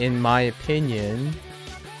 In my opinion,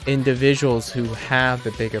 individuals who have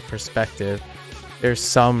the bigger perspective, there's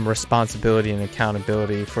some responsibility and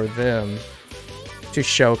accountability for them to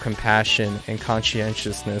show compassion and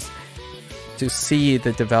conscientiousness, to see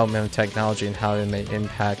the development of technology and how it may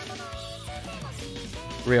impact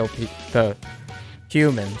the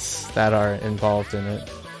humans that are involved in it.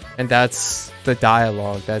 And that's the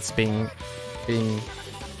dialogue that's being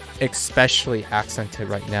especially accented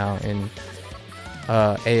right now in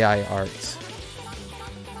AI art.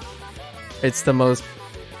 It's the most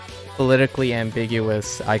politically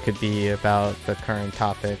ambiguous I could be about the current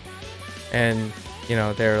topic. And you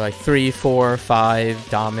know, there are like 3, 4, 5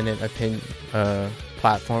 dominant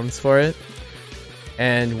platforms for it.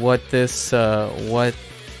 And what the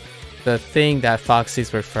thing that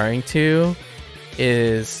Foxy's referring to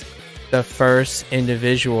is the first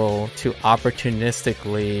individual to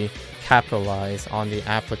opportunistically capitalize on the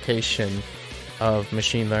application of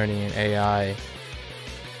machine learning and AI.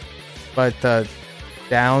 But the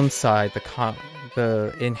downside,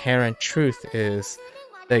 the inherent truth is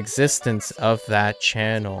the existence of that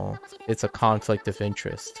channel. It's a conflict of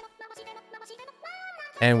interest.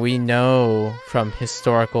 And we know from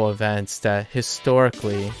historical events that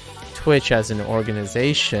historically, Twitch as an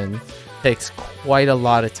organization takes quite a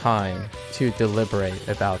lot of time to deliberate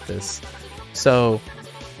about this. So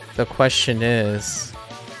the question is,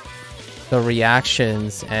 the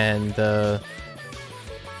reactions and the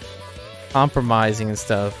compromising and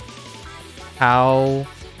stuff, how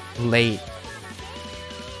late?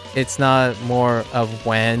 It's not more of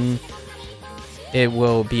when it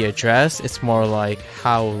will be addressed, it's more like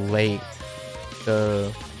how late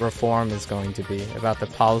the reform is going to be, about the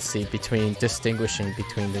policy between distinguishing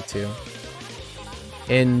between the two.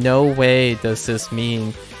 In no way does this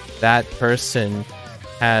mean that person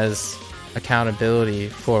has accountability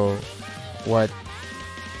for what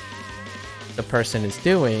the person is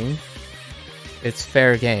doing. It's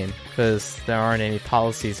fair game because there aren't any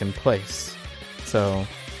policies in place. So,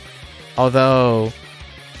 although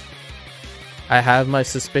I have my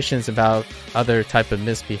suspicions about other type of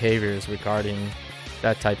misbehaviors regarding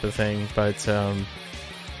that type of thing, but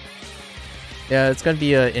yeah, it's gonna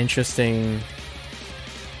be an interesting.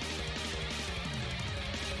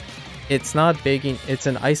 It's not big. It's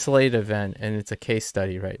an isolated event, and it's a case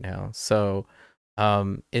study right now. So,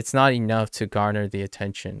 it's not enough to garner the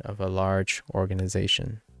attention of a large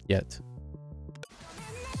organization yet.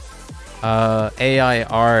 AI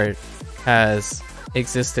art has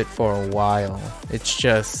existed for a while. It's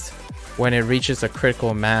just when it reaches a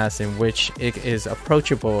critical mass in which it is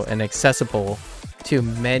approachable and accessible to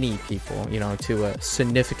many people, you know, to a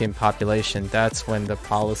significant population, that's when the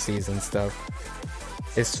policies and stuff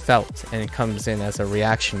is felt and it comes in as a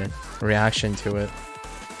reaction to it.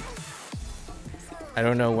 I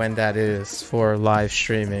don't know when that is for live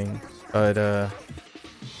streaming, but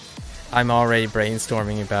I'm already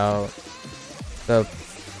brainstorming about the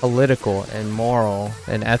political and moral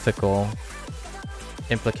and ethical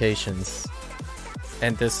implications,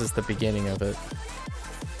 and this is the beginning of it.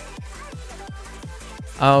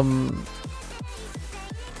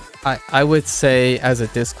 I would say, as a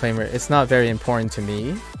disclaimer, it's not very important to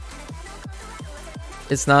me.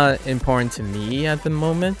 It's not important to me at the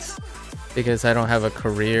moment because I don't have a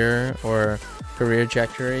career or career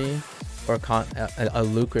trajectory or a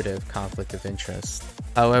lucrative conflict of interest.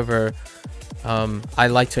 However, I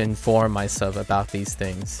like to inform myself about these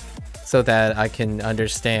things so that I can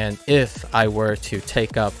understand if I were to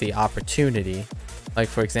take up the opportunity. Like,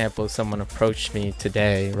 for example, if someone approached me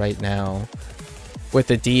today, right now,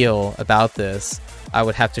 with a deal about this, I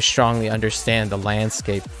would have to strongly understand the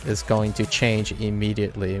landscape is going to change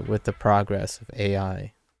immediately with the progress of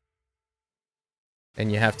AI.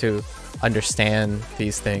 And you have to understand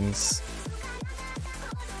these things.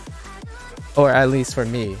 Or at least for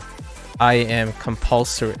me,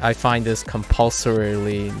 I find this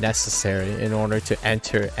compulsorily necessary in order to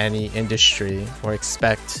enter any industry or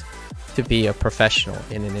expect to be a professional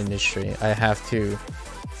in an industry. I have to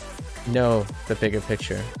know the bigger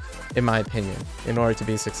picture, in my opinion, in order to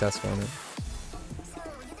be successful in it.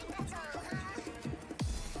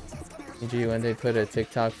 EG, when they put a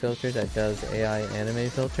TikTok filter that does AI anime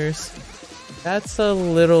filters, that's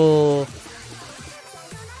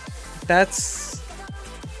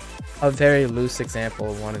a very loose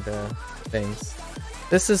example of one of the things.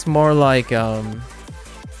 This is more like an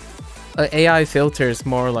AI filter is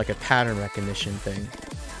more like a pattern recognition thing.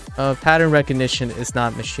 Pattern recognition is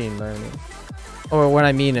not machine learning. Or what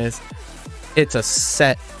I mean is, it's a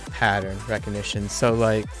set pattern recognition. So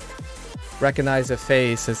like, recognize a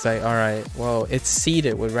face, it's like, alright, well, it's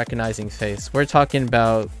seeded with recognizing face. We're talking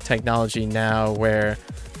about technology now where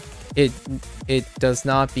it does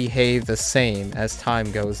not behave the same as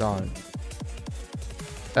time goes on.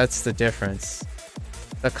 That's the difference.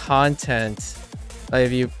 The content, like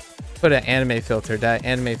if you put an anime filter, that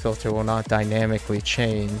anime filter will not dynamically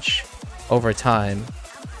change over time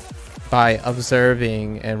by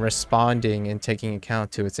observing and responding and taking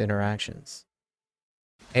account to its interactions.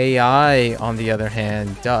 AI, on the other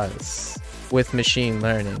hand, does with machine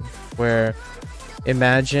learning, where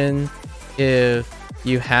imagine if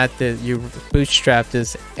you bootstrap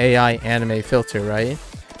this AI anime filter, right?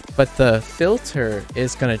 But the filter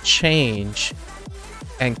is gonna change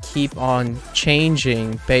and keep on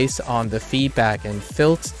changing based on the feedback and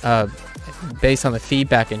based on the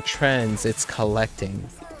feedback and trends it's collecting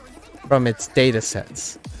from its data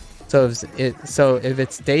sets. So if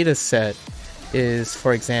its data set is,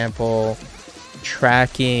 for example,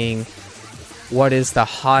 tracking what is the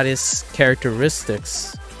hottest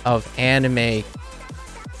characteristics of anime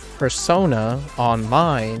persona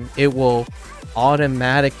online, it will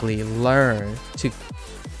automatically learn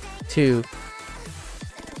to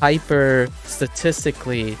hyper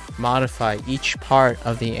statistically modify each part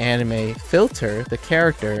of the anime filter, the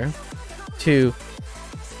character, to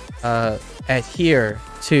adhere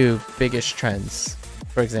to biggest trends,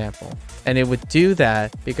 for example. And it would do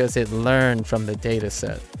that because it learned from the data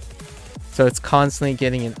set. So it's constantly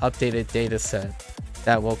getting an updated data set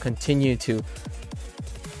that will continue to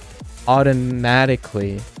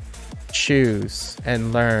automatically choose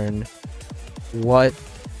and learn what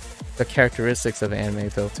the characteristics of anime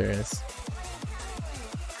filter is.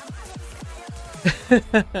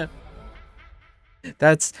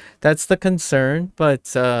 That's the concern,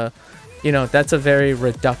 but you know, that's a very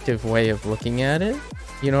reductive way of looking at it.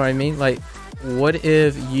 You know what I mean? Like, what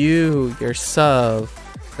if you yourself,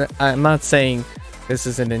 I'm not saying this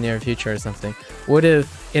is in the near future or something, what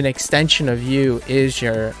if an extension of you is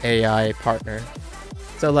your AI partner?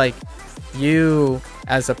 So like, you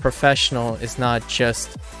as a professional is not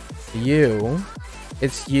just you,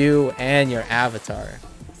 it's you and your avatar,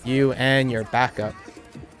 you and your backup,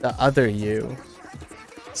 the other you.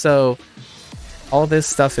 So all this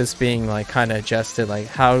stuff is being like kind of adjusted, like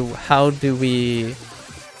how do we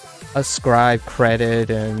ascribe credit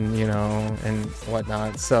and, you know, and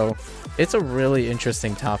whatnot. So it's a really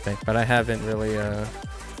interesting topic, but I haven't really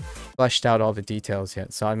fleshed out all the details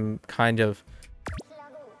yet, so I'm kind of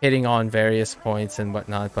hitting on various points and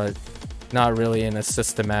whatnot, but not really in a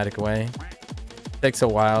systematic way. It takes a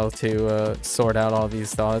while to sort out all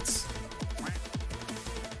these thoughts.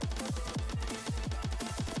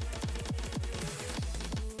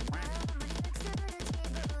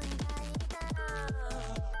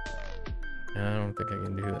 I don't think I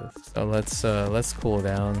can do this. So let's cool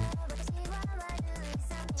down.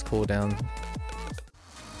 Let's cool down.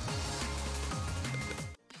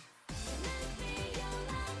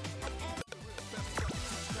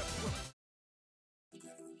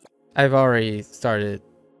 I've already started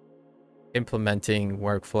implementing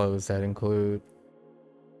workflows that include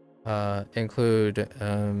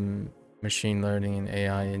machine learning and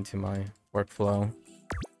AI into my workflow.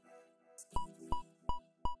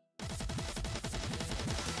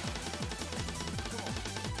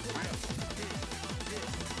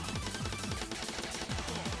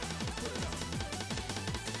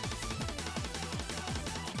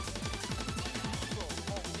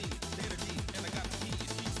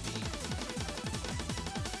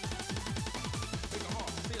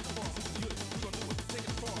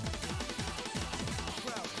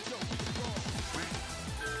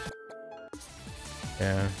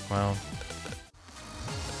 Yeah, well.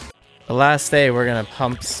 The last day we're gonna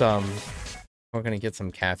we're gonna get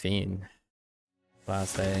some caffeine.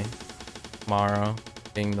 Last day. Tomorrow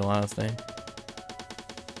being the last day.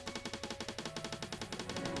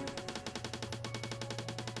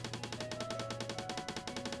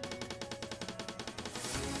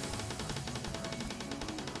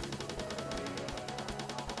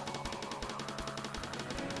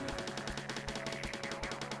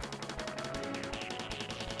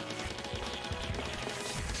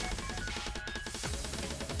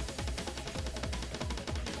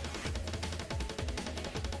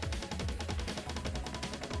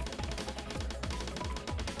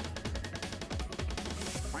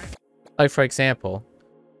 Like, for example,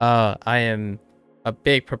 I am a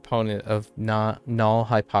big proponent of null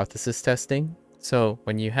hypothesis testing. So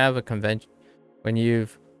when you have a when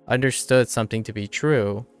you've understood something to be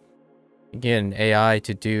true, again, AI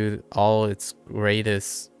to do all its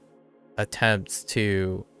greatest attempts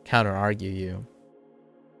to counter argue you.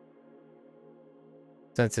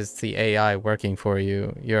 Since it's the AI working for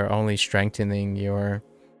you, you're only strengthening your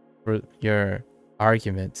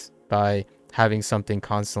argument by having something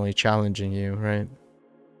constantly challenging you, right?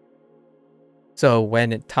 So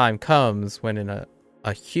when time comes, when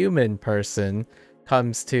a human person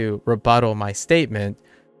comes to rebuttal my statement,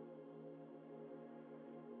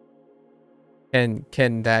 and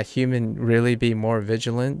can that human really be more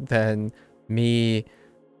vigilant than me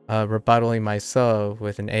rebuttaling myself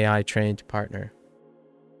with an AI trained partner?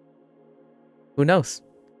 Who knows?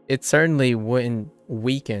 It certainly wouldn't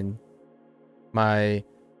weaken my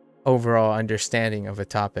overall understanding of a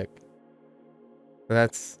topic. So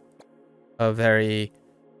that's a very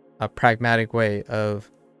pragmatic way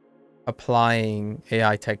of applying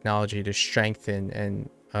AI technology to strengthen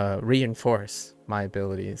and reinforce my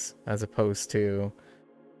abilities as opposed to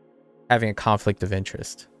having a conflict of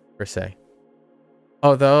interest per se.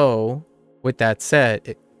 Although, with that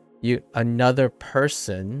said, another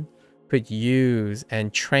person could use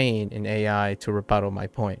and train an AI to rebuttal my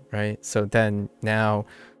point, right? So then now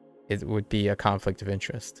it would be a conflict of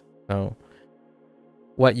interest. So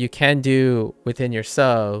what you can do within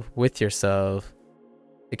yourself, with yourself,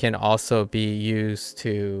 it can also be used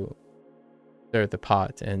to stir the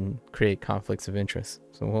pot and create conflicts of interest.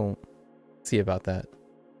 So we'll see about that.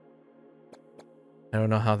 I don't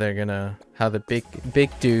know how they're gonna, how the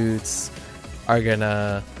big dudes are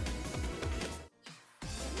gonna,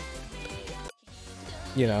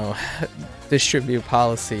 you know, distribute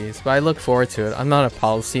policies, but I look forward to it. I'm not a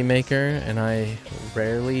policy maker, and I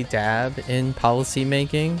rarely dab in policy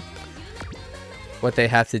making, what they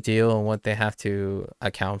have to deal and what they have to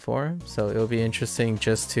account for. So it'll be interesting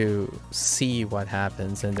just to see what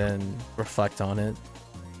happens and then reflect on it.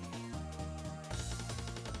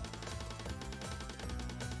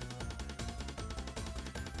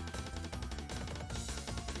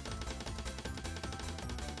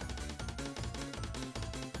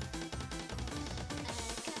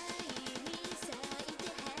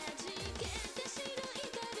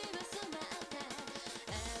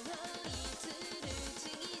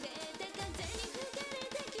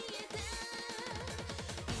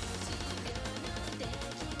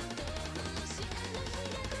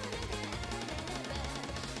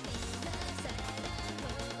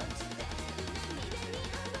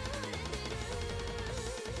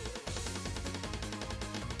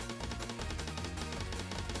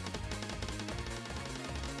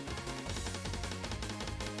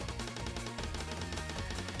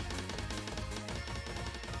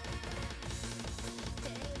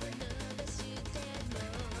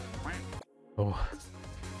 Oh,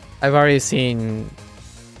 I've already seen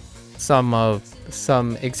some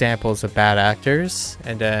examples of bad actors,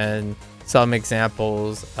 and then some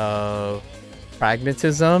examples of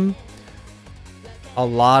pragmatism, a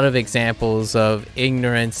lot of examples of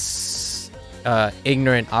ignorance,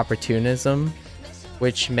 ignorant opportunism,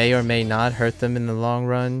 which may or may not hurt them in the long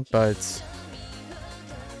run, but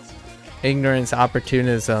ignorance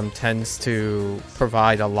opportunism tends to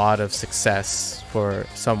provide a lot of success for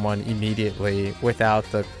someone immediately without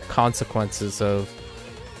the consequences of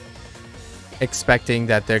expecting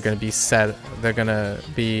that they're going to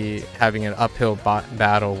be having an uphill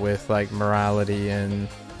battle with like morality and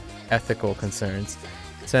ethical concerns,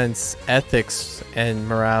 since ethics and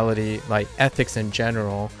morality, like ethics in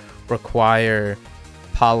general, require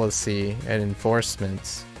policy and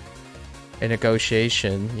enforcement and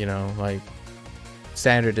negotiation, you know, like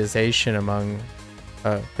standardization among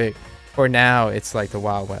for now it's like the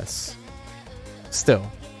Wild West.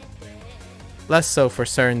 Still less so for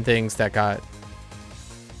certain things that got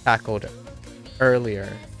tackled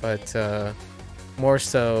earlier, but more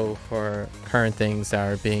so for current things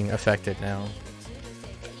that are being affected now.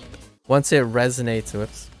 Once it resonates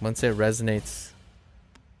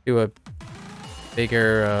to a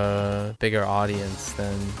bigger audience,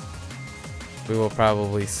 then we will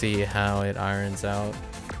probably see how it irons out.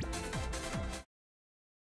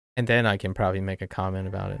 And then I can probably make a comment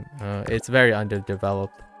about it. It's very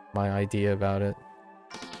underdeveloped, my idea about it.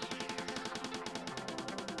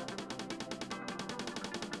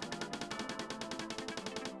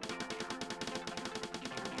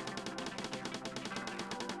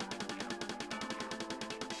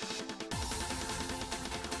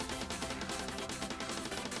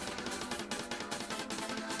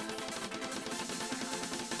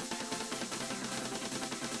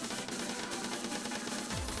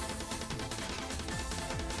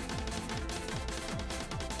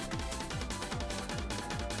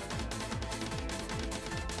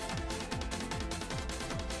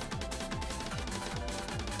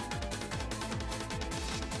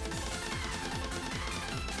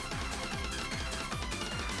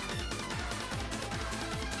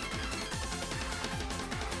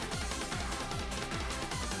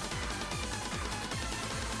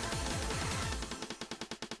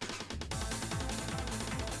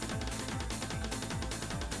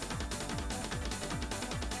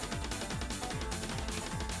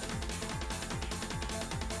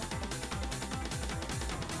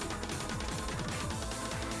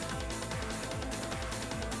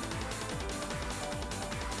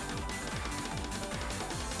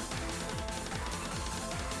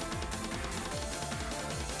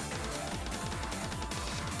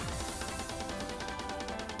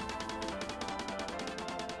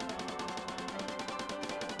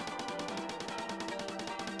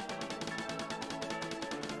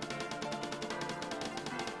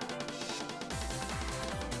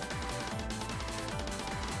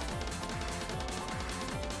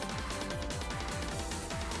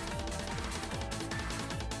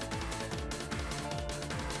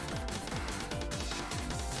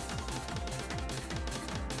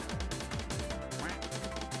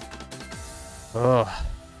 Oh,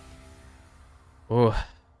 oh,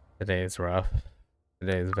 today is rough.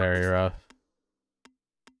 Today is very rough.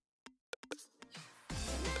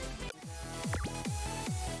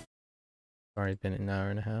 Already been an hour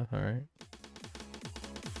and a half. All right.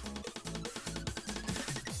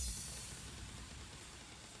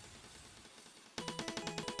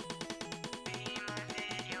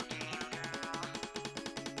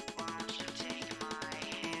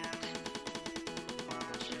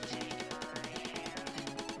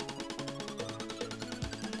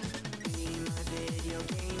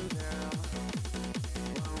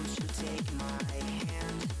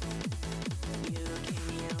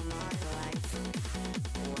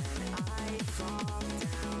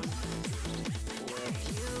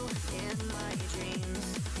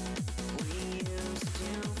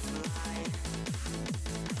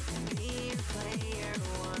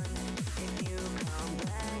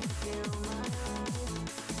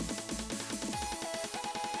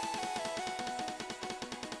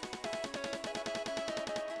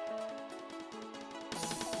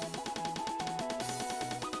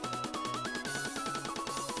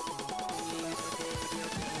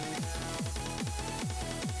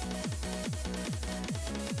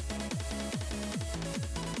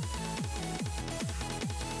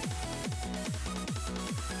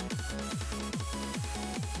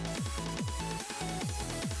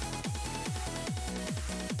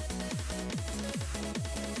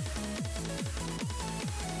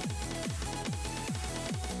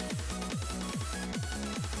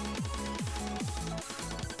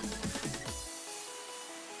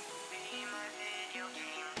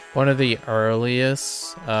 One of the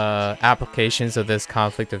earliest applications of this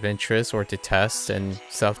conflict of interest, or to test and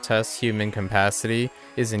self-test human capacity,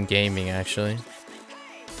 is in gaming, actually.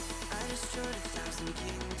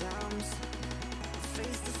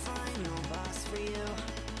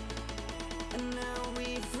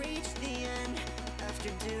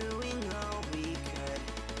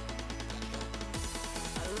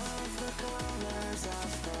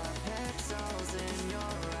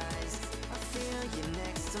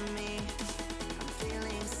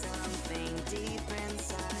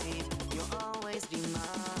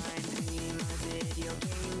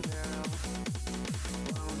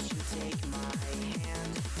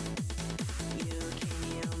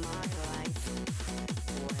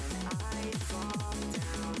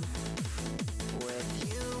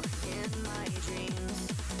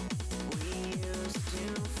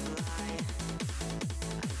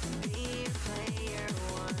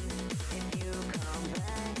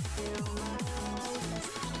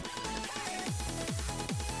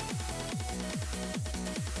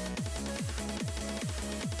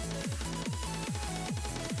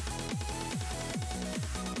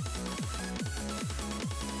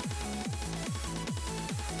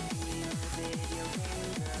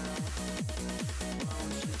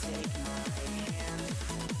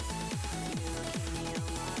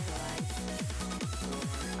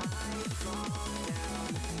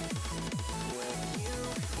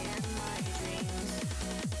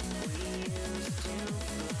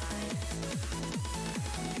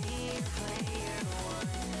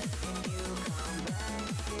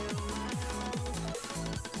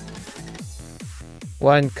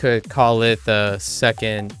 One could call it the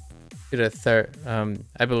second to the third.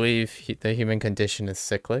 I believe the human condition is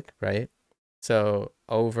cyclic, right? So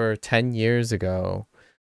over 10 years ago,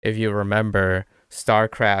 if you remember,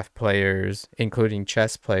 StarCraft players, including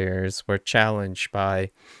chess players, were challenged by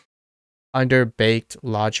underbaked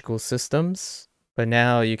logical systems. But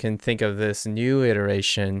now you can think of this new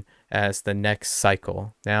iteration as the next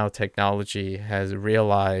cycle. Now technology has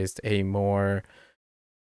realized a more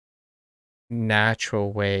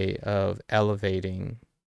natural way of elevating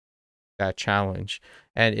that challenge.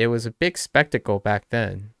 And it was a big spectacle back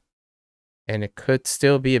then. And it could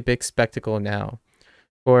still be a big spectacle now.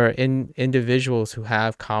 For individuals who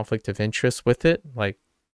have conflict of interest with it, like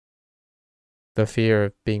the fear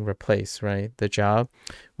of being replaced, right? The job.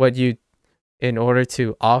 In order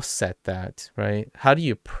to offset that, right? How do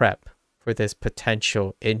you prep for this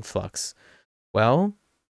potential influx? Well,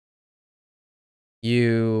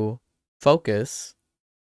 you focus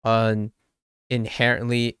on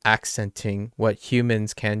inherently accenting what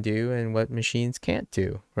humans can do and what machines can't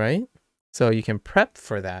do, right? So you can prep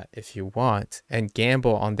for that if you want and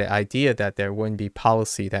gamble on the idea that there wouldn't be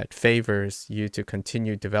policy that favors you to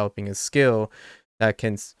continue developing a skill that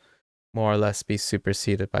can more or less be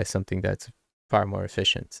superseded by something that's far more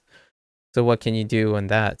efficient. So what can you do on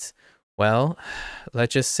that? Well,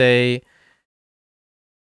 let's just say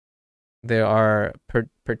there are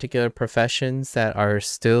particular professions that are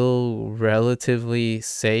still relatively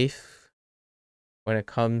safe when it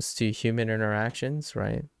comes to human interactions,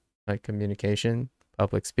 right? Like communication,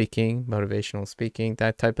 public speaking, motivational speaking,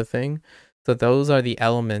 that type of thing. So those are the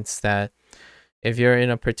elements that if you're in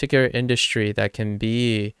a particular industry that can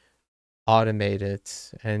be automated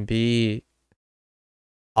and be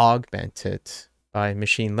augmented by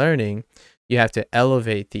machine learning, you have to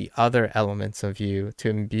elevate the other elements of you to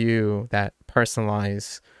imbue that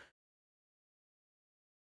personalized.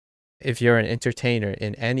 If you're an entertainer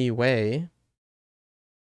in any way,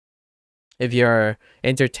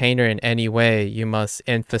 you must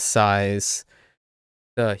emphasize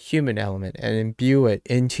the human element and imbue it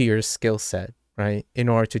into your skill set, right? In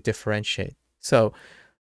order to differentiate. So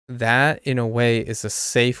that in a way is a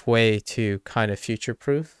safe way to kind of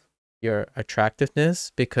future-proof your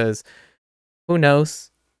attractiveness, because who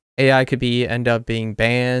knows, AI could end up being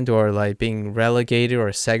banned or like being relegated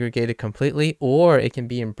or segregated completely, or it can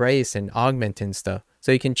be embraced and augmented and stuff.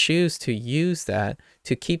 So you can choose to use that.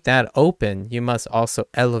 To keep that open, you must also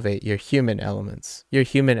elevate your human elements. Your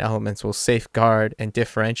human elements will safeguard and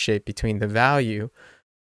differentiate between the value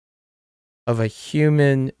of a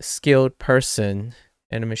human skilled person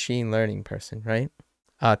and a machine learning person, right?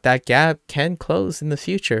 That gap can close in the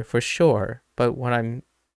future for sure. But what I'm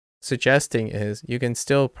suggesting is you can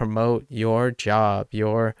still promote your job,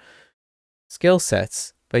 your skill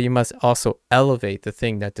sets, but you must also elevate the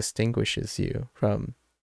thing that distinguishes you from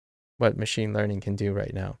what machine learning can do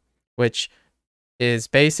right now, which is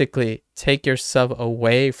basically take yourself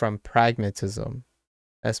away from pragmatism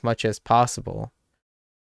as much as possible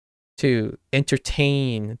to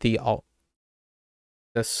entertain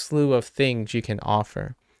the slew of things you can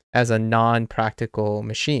offer as a non-practical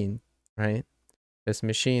machine, right? Because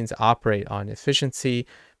machines operate on efficiency,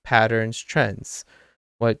 patterns, trends.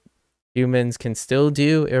 What humans can still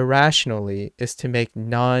do irrationally is to make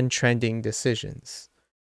non-trending decisions,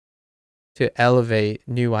 to elevate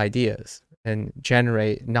new ideas and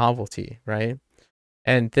generate novelty, right?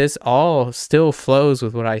 And this all still flows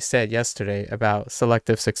with what I said yesterday about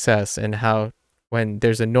selective success and how when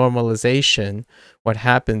there's a normalization, what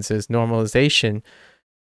happens is normalization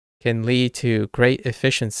can lead to great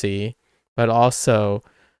efficiency, but also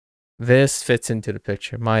this fits into the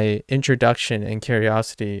picture. My introduction and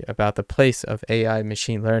curiosity about the place of AI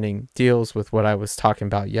machine learning deals with what I was talking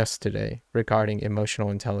about yesterday regarding emotional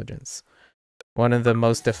intelligence. One of the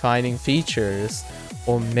most defining features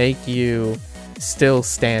will make you still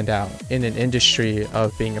stand out in an industry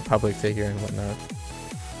of being a public figure and whatnot.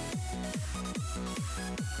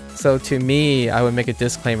 So to me, I would make a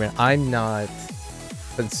disclaimer. I'm not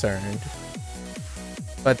concerned,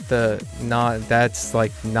 but that's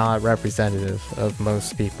like not representative of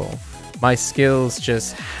most people. My skills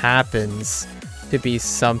just happens to be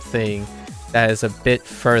something that is a bit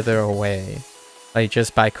further away, like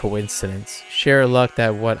just by coincidence. Sheer luck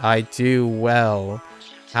that what I do well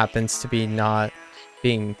happens to be not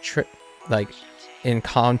being like in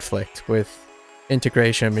conflict with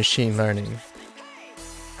integration of machine learning.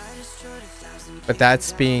 But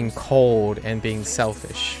that's being cold and being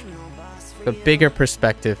selfish. The bigger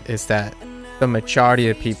perspective is that the majority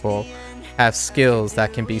of people have skills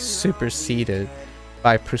that can be superseded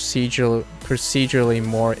by procedurally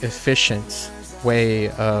more efficient way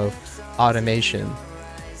of automation.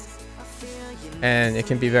 And it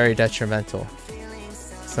can be very detrimental.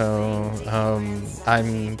 So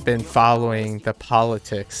I've been following the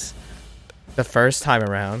politics the first time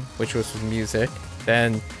around, which was with music.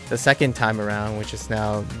 Then the second time around, which is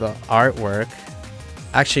now the artwork.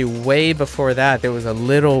 Actually, way before that, there was a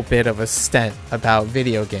little bit of a stint about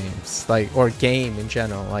video games, like, or game in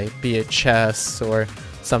general, like be it chess or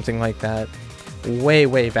something like that,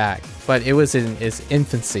 way back. But it was in its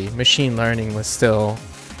infancy. Machine learning was still,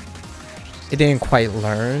 it didn't quite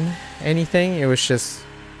learn anything. It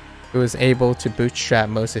was able to bootstrap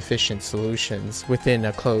most efficient solutions within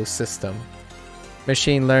a closed system.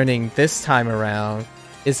 Machine learning this time around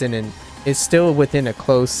is still within a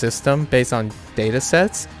closed system based on data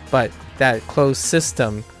sets, but that closed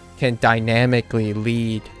system can dynamically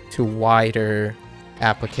lead to wider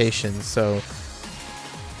applications. So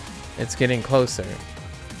it's getting closer.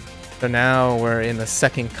 So now we're in the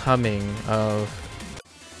second coming of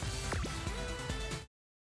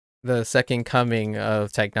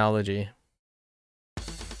technology.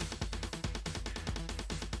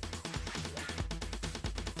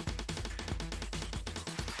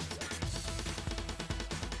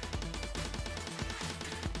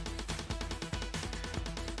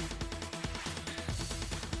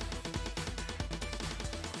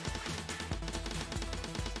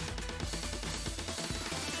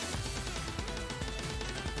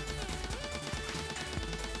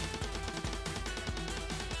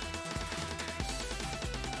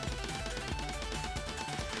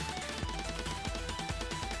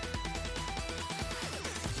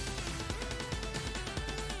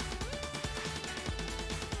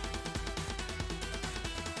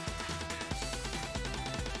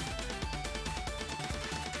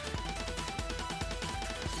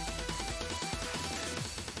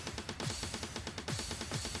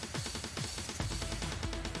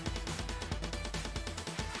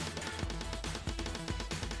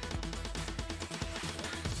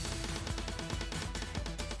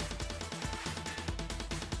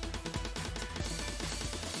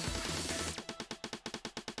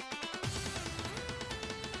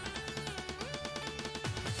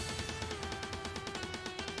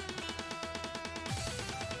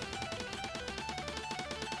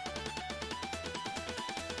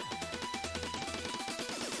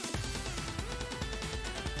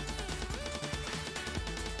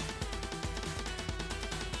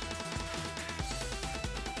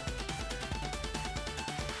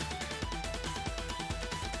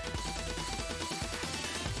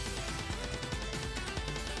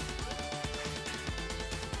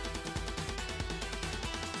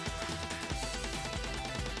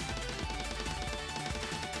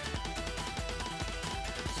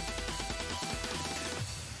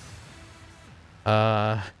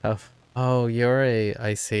 Oh, you're a,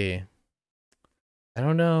 I see. I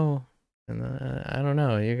don't know. I don't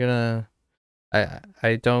know. You're gonna,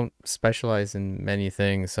 I don't specialize in many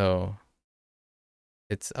things, so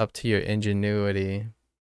it's up to your ingenuity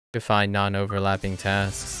to find non-overlapping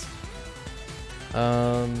tasks.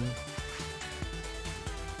 I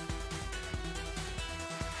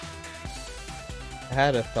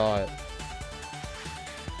had a thought,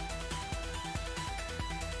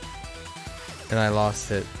 and I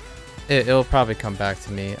lost it. It'll probably come back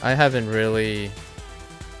to me. I haven't really...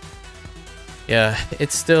 Yeah,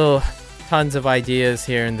 it's still tons of ideas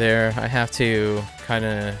here and there. I have to kind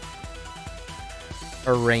of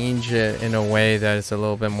arrange it in a way that is a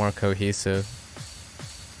little bit more cohesive.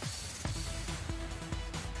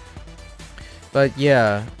 But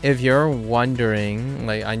yeah, if you're wondering,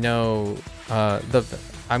 like, I know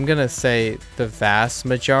I'm gonna say the vast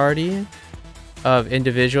majority of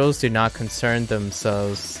individuals do not concern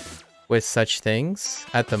themselves with such things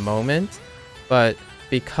at the moment, but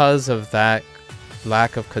because of that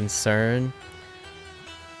lack of concern,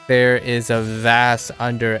 there is a vast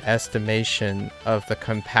underestimation of the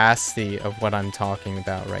capacity of what I'm talking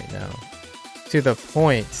about right now, to the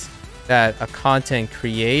point that a content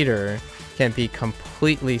creator can be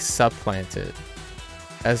completely supplanted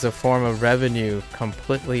as a form of revenue,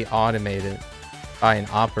 completely automated by an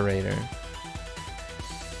operator.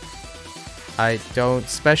 I don't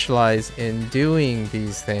specialize in doing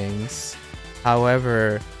these things.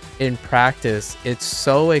 However, in practice, it's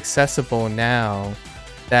so accessible now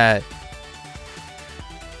that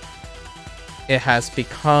it has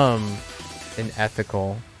become an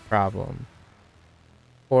ethical problem.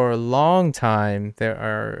 For a long time, there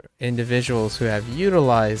are individuals who have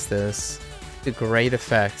utilized this to great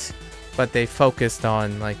effect, but they focused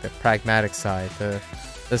on like the pragmatic side,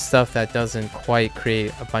 the stuff that doesn't quite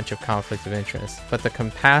create a bunch of conflict of interest. But the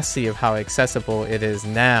capacity of how accessible it is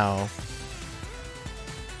now,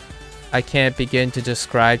 I can't begin to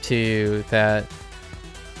describe to you that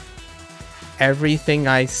everything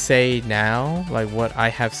I say now, like what I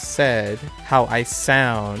have said, how I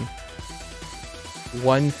sound,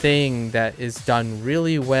 one thing that is done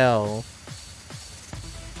really well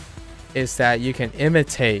is that you can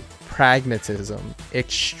imitate pragmatism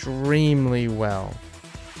extremely well.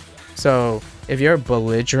 So if you're a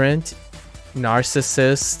belligerent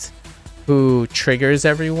narcissist who triggers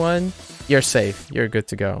everyone, you're safe. You're good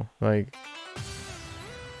to go. Like,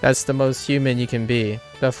 that's the most human you can be.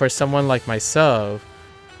 But for someone like myself,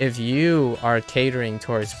 if you are catering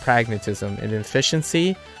towards pragmatism and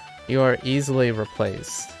efficiency, you are easily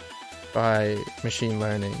replaced by machine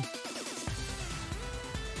learning.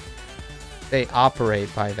 They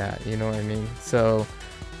operate by that, you know what I mean? So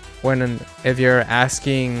if you're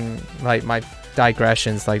asking like my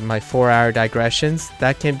digressions, like my 4-hour digressions,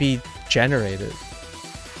 that can be generated.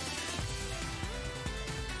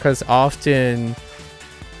 Because often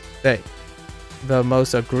the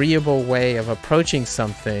most agreeable way of approaching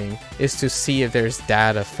something is to see if there's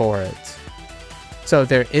data for it. So if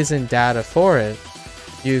there isn't data for it,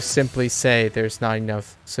 you simply say there's not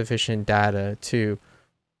enough sufficient data to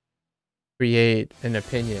create an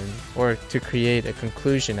opinion or to create a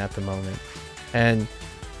conclusion at the moment. And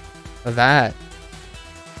that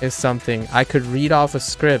is something I could read off a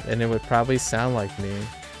script and it would probably sound like me.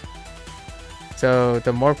 So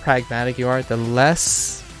the more pragmatic you are, the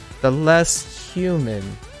less human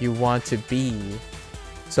you want to be.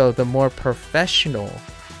 So the more professional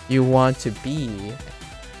you want to be,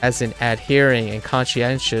 as in adhering and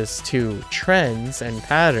conscientious to trends and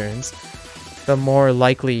patterns, the more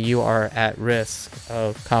likely you are at risk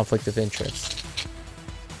of conflict of interest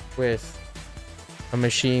with a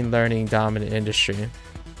machine learning dominant industry.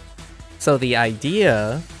 So the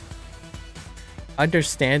idea,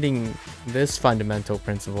 understanding this fundamental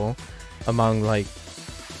principle among like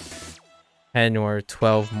 10 or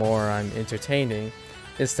 12 more I'm entertaining,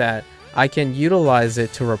 is that I can utilize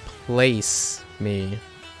it to replace me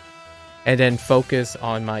and then focus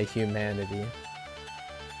on my humanity,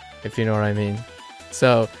 if you know what I mean.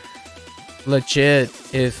 So legit,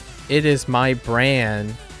 if it is my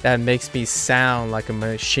brand that makes me sound like a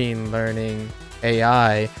machine learning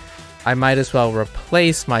AI, I might as well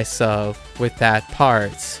replace myself with that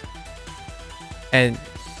part. And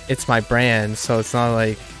it's my brand, so it's not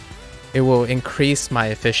like it will increase my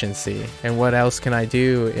efficiency. And what else can I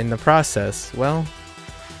do in the process? Well,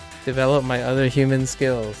 develop my other human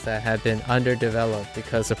skills that have been underdeveloped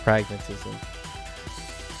because of pragmatism.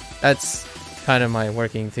 That's kind of my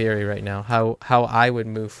working theory right now, how I would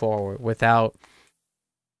move forward without,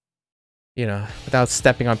 you know, without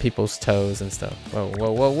stepping on people's toes and stuff. Whoa,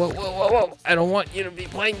 whoa, whoa, whoa, whoa, whoa, whoa. I don't want you to be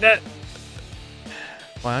playing that.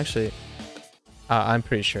 Well, actually, I'm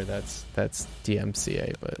pretty sure that's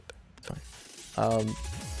DMCA, but it's fine.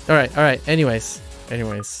 All right. Anyways,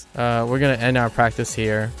 we're gonna end our practice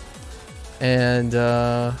here, and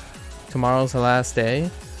tomorrow's the last day.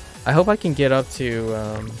 I hope I can get up to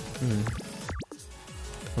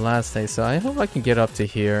the last day, so I hope I can get up to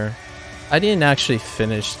here. I didn't actually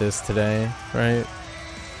finish this today, right?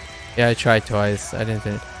 Yeah, I tried twice. I didn't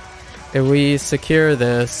finish. If we secure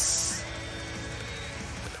this,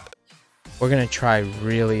 we're gonna try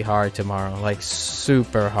really hard tomorrow, like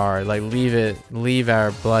super hard, like leave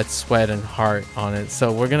our blood, sweat, and heart on it.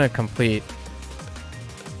 So we're gonna complete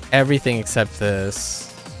everything except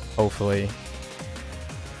this, hopefully,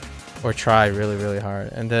 or try really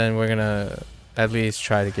hard, and then we're gonna at least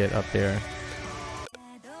try to get up there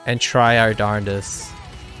and try our darndest,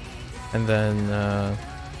 and then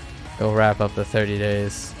we'll wrap up the 30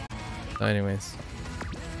 days. So anyways,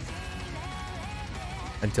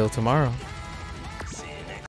 until tomorrow.